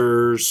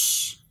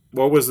composers.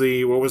 What was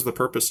the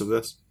purpose of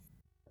this?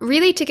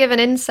 Really to give an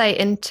insight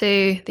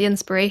into the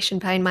inspiration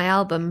behind my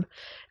album,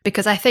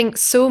 because I think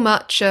so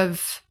much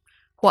of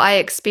what I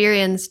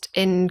experienced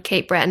in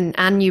Cape Breton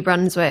and New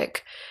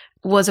Brunswick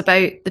was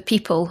about the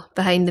people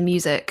behind the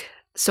music.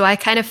 So I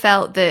kind of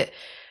felt that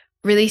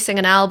releasing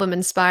an album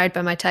inspired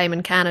by my time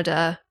in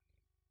Canada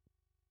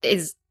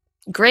is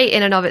great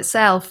in and of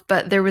itself,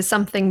 but there was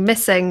something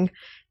missing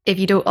if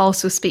you don't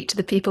also speak to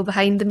the people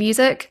behind the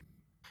music.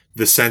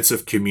 The sense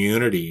of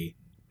community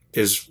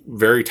is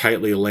very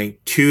tightly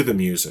linked to the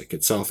music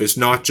itself. It's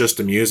not just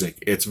the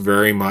music. It's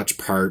very much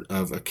part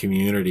of a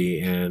community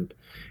and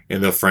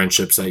the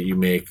friendships that you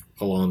make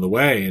along the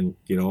way. And,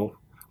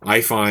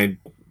 I find,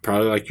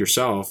 probably like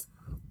yourself,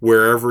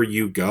 wherever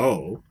you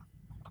go,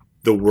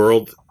 the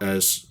world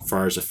as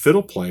far as a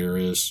fiddle player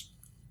is,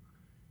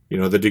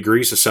 the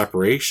degrees of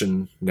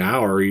separation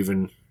now are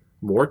even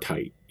more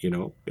tight.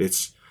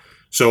 It's,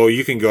 so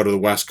you can go to the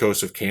west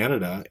coast of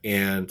Canada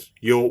and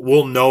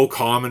we'll know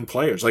common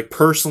players, like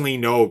personally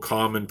know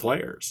common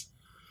players,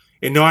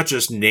 and not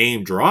just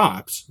name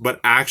drops, but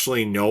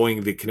actually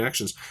knowing the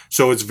connections.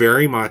 So it's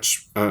very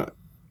much,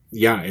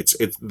 it's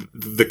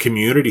the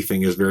community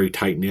thing is very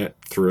tight knit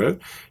through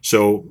it.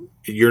 So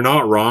you're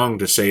not wrong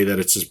to say that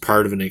it's as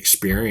part of an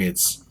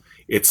experience.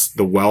 It's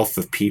the wealth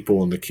of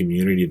people in the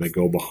community that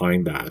go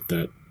behind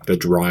that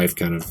drive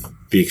kind of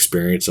the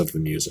experience of the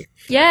music.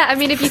 Yeah, I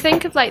mean, if you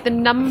think of like the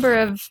number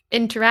of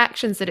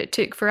interactions that it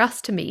took for us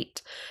to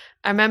meet,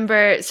 I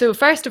remember, so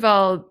first of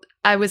all,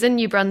 I was in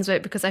New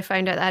Brunswick because I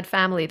found out I had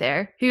family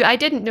there, who I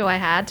didn't know I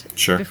had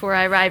before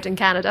I arrived in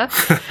Canada.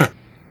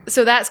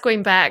 So that's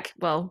going back,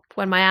 well,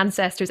 when my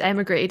ancestors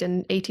emigrated in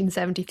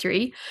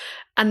 1873.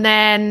 And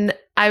then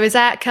I was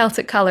at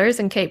Celtic Colours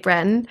in Cape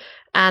Breton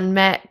and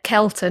met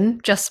Kelton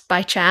just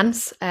by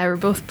chance. We're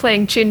both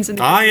playing tunes in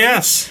the evening.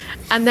 Yes.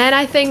 And then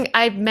I think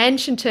I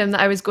mentioned to him that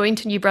I was going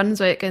to New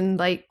Brunswick in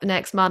like the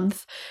next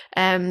month.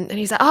 And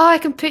he's like, oh, I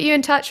can put you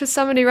in touch with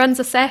someone who runs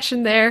a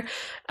session there.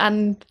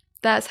 And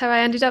that's how I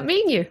ended up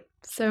meeting you.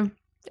 So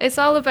it's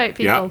all about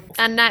people. Yep.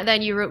 And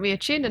then you wrote me a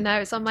tune and now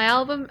it's on my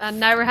album and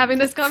now we're having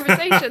this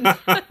conversation.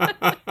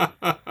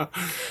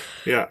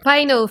 Yeah.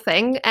 Final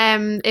thing,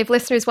 if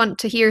listeners want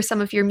to hear some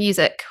of your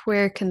music,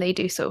 where can they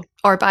do so?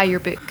 Or buy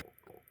your book?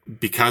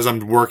 Because I'm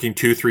working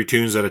 2-3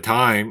 tunes at a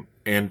time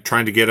and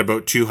trying to get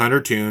about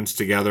 200 tunes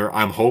together,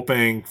 I'm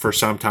hoping for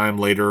sometime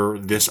later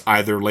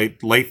either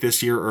late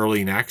this year,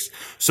 early next.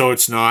 So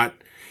it's not,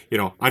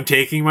 I'm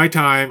taking my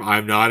time.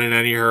 I'm not in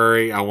any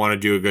hurry. I want to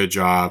do a good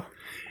job.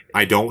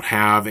 I don't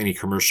have any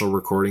commercial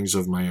recordings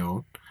of my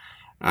own.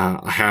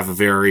 I have a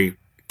very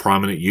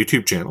prominent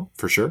YouTube channel,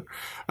 for sure,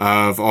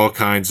 of all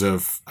kinds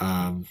of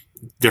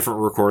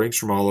different recordings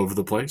from all over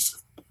the place.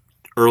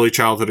 Early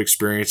childhood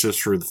experiences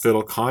through the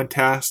fiddle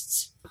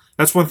contests.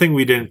 That's one thing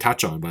we didn't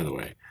touch on, by the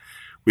way.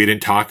 We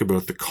didn't talk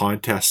about the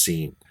contest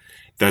scene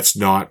that's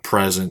not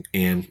present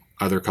in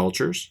other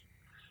cultures.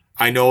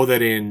 I know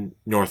that in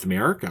North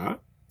America,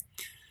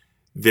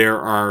 there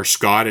are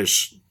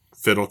Scottish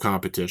fiddle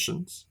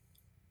competitions.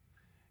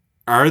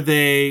 Are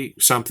they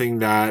something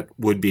that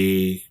would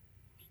be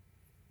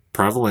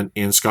prevalent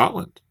in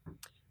Scotland?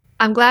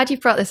 I'm glad you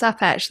brought this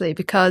up, actually,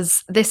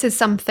 because this is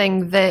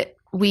something that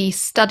we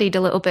studied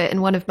a little bit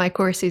in one of my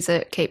courses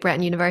at Cape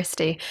Breton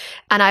University,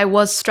 and I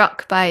was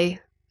struck by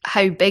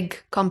how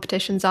big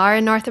competitions are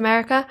in North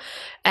America.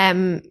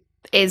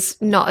 Is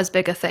not as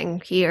big a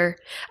thing here.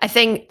 I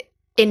think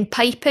in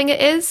piping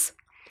it is.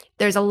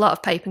 There's a lot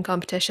of piping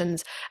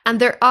competitions, and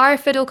there are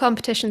fiddle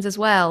competitions as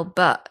well,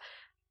 but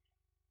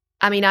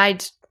I mean,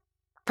 I'd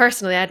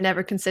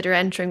never consider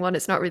entering one.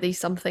 It's not really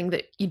something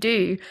that you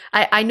do.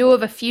 I know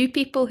of a few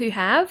people who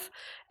have,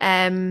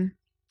 and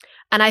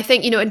I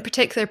think, in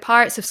particular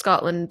parts of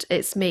Scotland,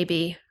 it's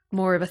maybe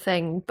more of a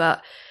thing,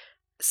 but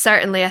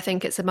certainly I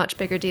think it's a much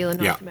bigger deal in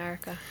North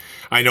America.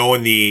 I know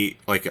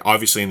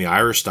obviously in the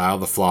Irish style,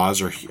 the flaws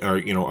are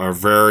a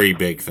very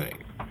big thing.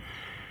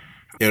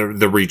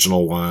 The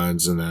regional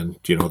ones, and then,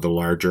 the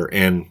larger,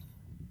 and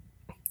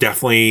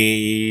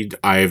definitely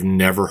I've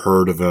never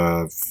heard of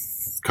a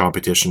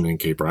competition in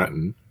Cape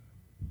Breton.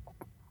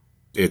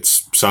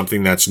 It's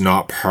something that's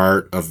not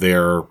part of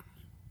their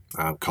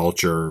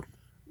culture,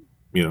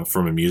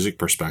 from a music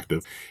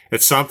perspective.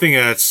 It's something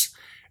that's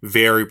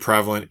very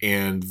prevalent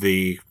in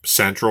the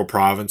central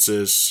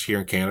provinces here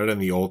in Canada in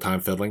the old-time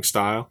fiddling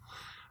style.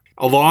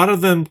 A lot of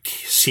them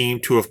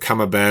seem to have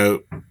come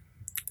about,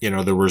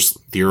 there was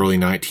the early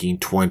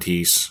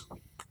 1920s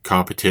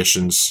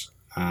competitions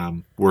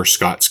where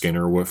Scott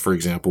Skinner, for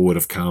example, would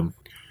have come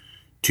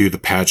to the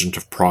Pageant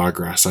of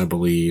Progress, I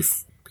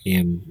believe,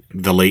 in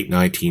the late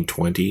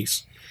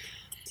 1920s.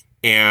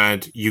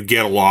 And you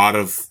get a lot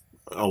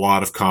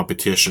of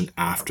competition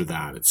after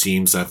that. It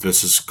seems that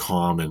this is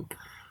common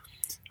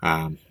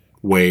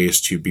ways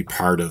to be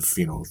part of,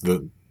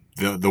 the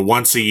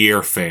once a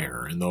year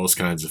fair and those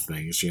kinds of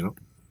things,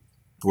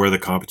 where the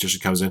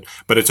competition comes in.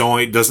 But it's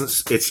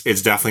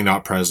definitely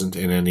not present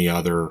in any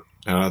other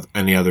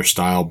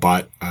style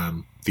but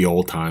the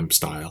old time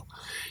style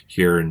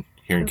here in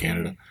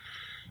Canada.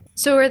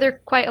 So are there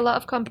quite a lot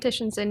of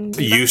competitions in It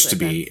used to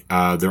be.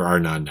 There are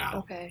none now.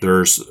 Okay.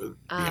 There's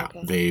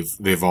okay.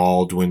 They've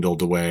all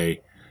dwindled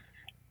away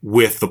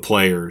with the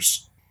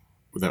players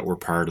that were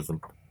part of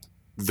them.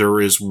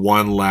 There is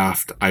one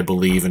left, I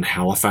believe, in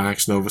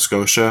Halifax, Nova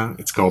Scotia.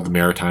 It's called the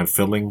Maritime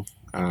Fiddling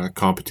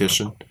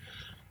Competition.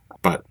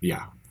 But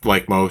yeah,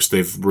 like most,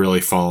 they've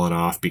really fallen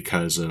off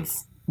because of,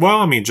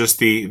 just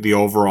the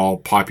overall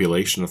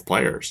population of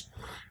players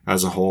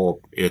as a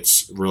whole.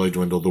 It's really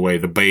dwindled away.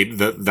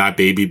 That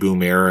baby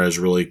boom era is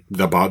really,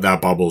 that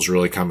bubble's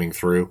really coming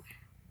through,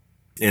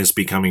 and it's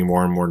becoming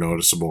more and more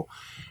noticeable.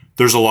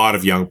 There's a lot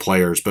of young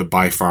players, but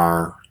by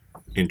far,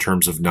 in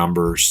terms of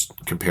numbers,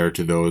 compared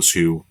to those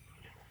who,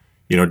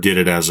 did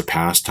it as a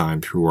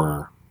pastime, who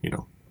are,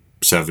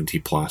 70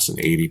 plus and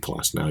 80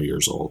 plus now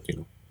years old,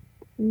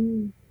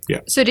 Yeah.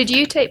 So did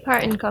you take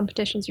part in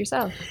competitions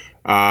yourself?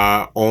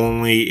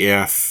 Only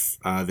if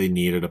they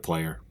needed a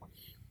player.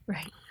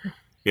 Right.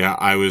 Yeah,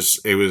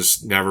 it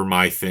was never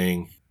my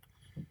thing.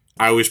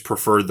 I always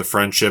preferred the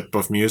friendship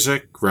of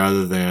music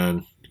rather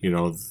than,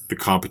 the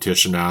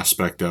competition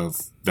aspect of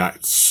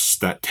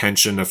that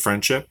tension of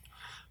friendship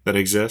that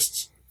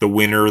exists. The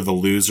winner, the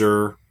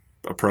loser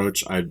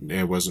approach,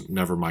 it wasn't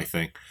never my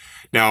thing.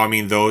 Now,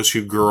 those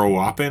who grow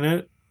up in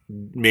it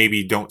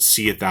maybe don't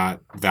see it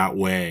that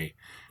way.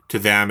 To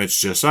them, it's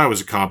just, it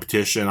was a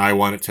competition. I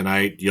won it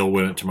tonight. You'll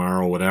win it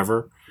tomorrow,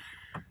 whatever.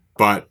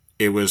 But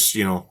it was,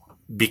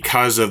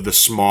 because of the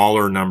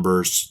smaller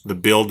numbers, the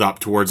build up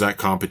towards that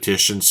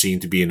competition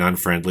seemed to be an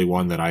unfriendly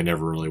one that I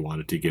never really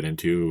wanted to get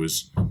into. It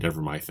was never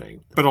my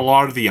thing. But a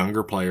lot of the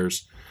younger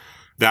players,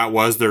 that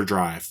was their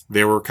drive.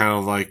 They were kind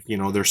of like,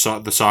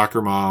 the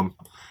soccer mom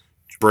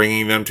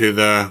bringing them to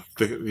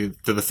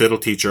the fiddle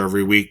teacher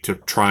every week to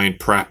try and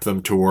prep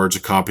them towards a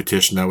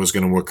competition that was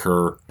going to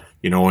occur,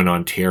 in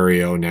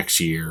Ontario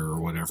next year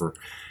or whatever.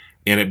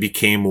 And it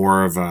became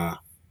more of a,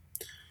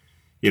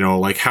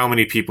 like, how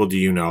many people do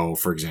you know,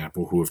 for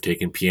example, who have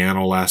taken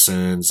piano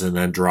lessons and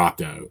then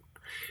dropped out?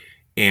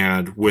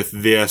 And with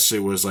this,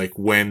 it was like,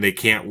 when they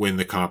can't win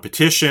the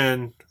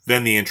competition,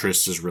 then the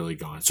interest is really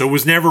gone. So it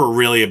was never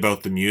really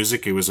about the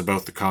music. It was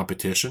about the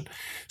competition.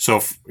 So,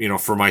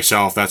 for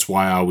myself, that's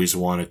why I always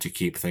wanted to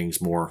keep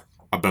things more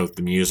about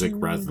the music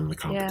rather than the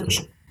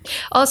competition. Yeah.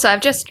 Also,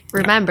 I've just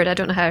remembered, I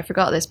don't know how I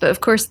forgot this, but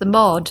of course the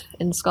mod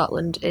in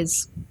Scotland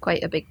is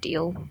quite a big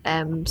deal.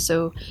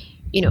 So,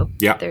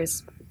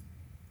 there's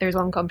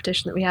one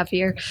competition that we have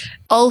here.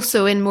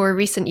 Also, in more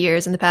recent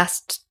years, in the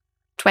past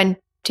 20,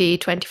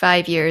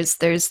 25 years,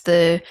 there's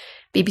the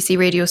BBC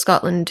Radio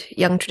Scotland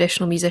Young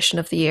Traditional Musician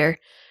of the Year.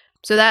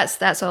 So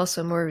that's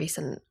also a more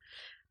recent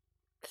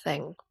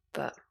thing.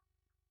 But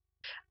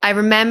I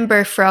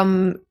remember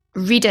from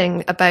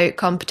reading about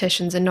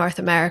competitions in North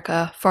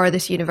America for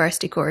this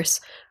university course,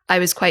 I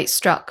was quite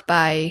struck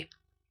by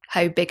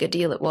how big a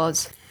deal it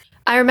was.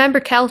 I remember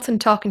Kelton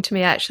talking to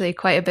me actually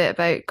quite a bit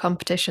about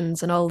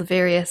competitions and all the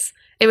various.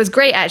 It was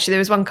great actually. There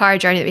was one car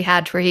journey that we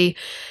had where he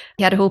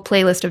had a whole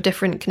playlist of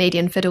different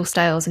Canadian fiddle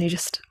styles and he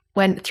just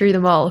went through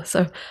them all.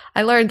 So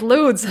I learned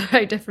loads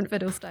about different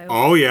fiddle styles.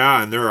 Oh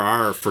yeah, and there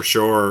are for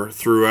sure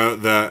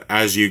throughout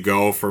as you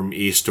go from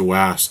east to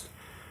west.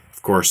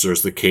 Of course,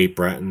 there's the Cape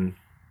Breton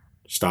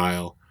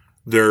style.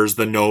 There's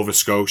the Nova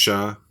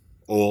Scotia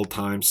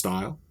old-time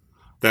style.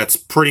 That's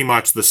pretty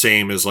much the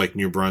same as like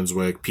New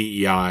Brunswick,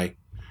 PEI,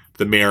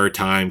 the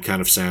maritime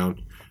kind of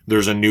sound.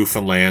 There's a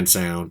Newfoundland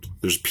sound.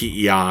 There's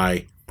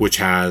PEI, which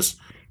has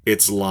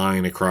its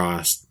line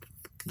across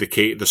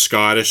the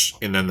Scottish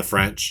and then the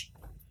French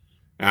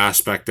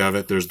aspect of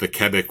it. There's the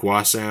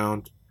Quebecois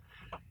sound.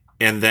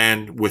 And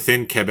then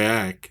within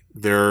Quebec,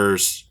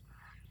 there's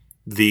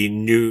the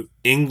New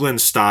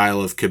England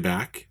style of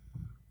Quebec.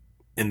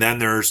 And then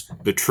there's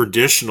the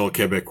traditional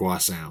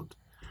Quebecois sound.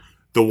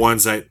 The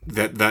ones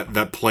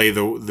that play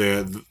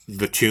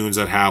the tunes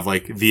that have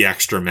like the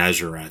extra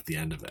measure at the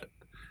end of it.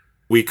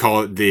 We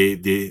call it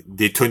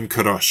the tune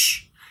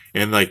croche.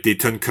 And like the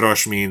tune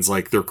croche means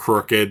like they're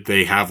crooked.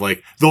 They'll have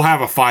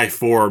a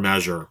 5/4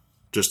 measure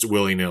just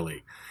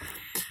willy-nilly.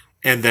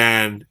 And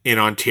then in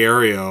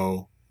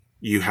Ontario,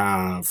 you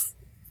have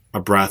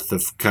a breadth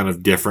of kind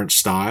of different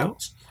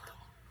styles.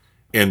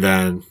 And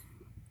then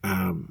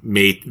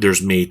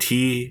there's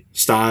Métis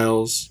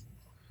styles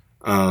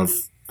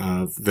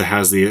that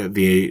has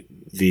the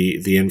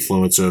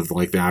influence of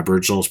like the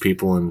Aboriginals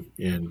people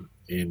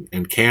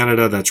in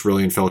Canada that's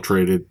really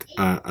infiltrated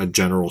a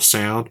general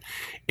sound,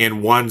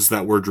 and ones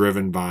that were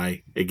driven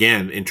by,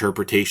 again,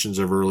 interpretations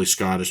of early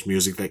Scottish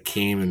music that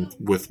came in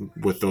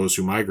with those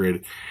who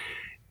migrated,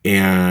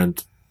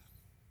 and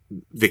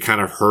they kind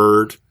of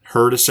heard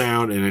a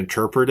sound and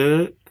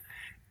interpreted it.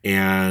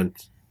 And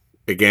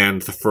again,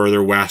 the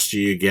further west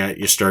you get,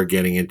 you start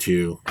getting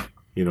into,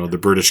 the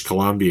British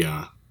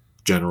Columbia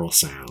general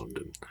sound.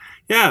 And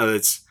yeah,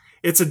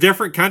 it's a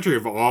different country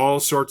of all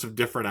sorts of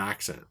different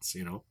accents,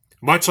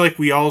 Much like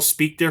we all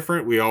speak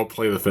different, we all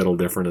play the fiddle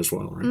different as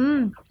well,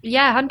 right?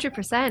 Yeah,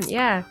 100%,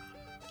 yeah.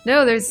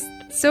 No, there's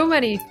so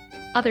many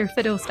other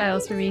fiddle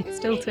styles for me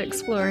still to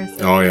explore.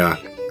 So oh, yeah.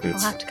 I'll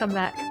have to come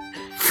back.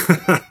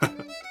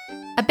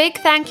 A big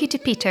thank you to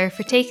Peter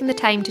for taking the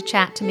time to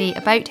chat to me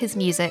about his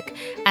music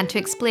and to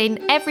explain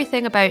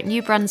everything about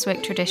New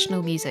Brunswick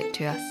traditional music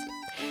to us.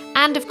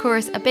 And of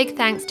course, a big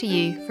thanks to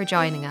you for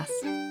joining us.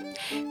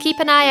 Keep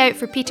an eye out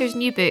for Peter's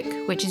new book,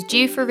 which is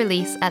due for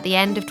release at the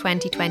end of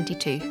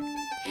 2022.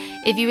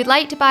 If you would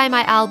like to buy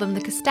my album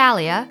The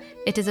Castalia,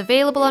 it is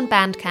available on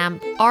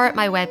Bandcamp or at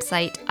my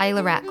website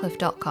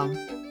islaratcliffe.com.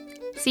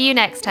 See you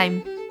next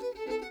time.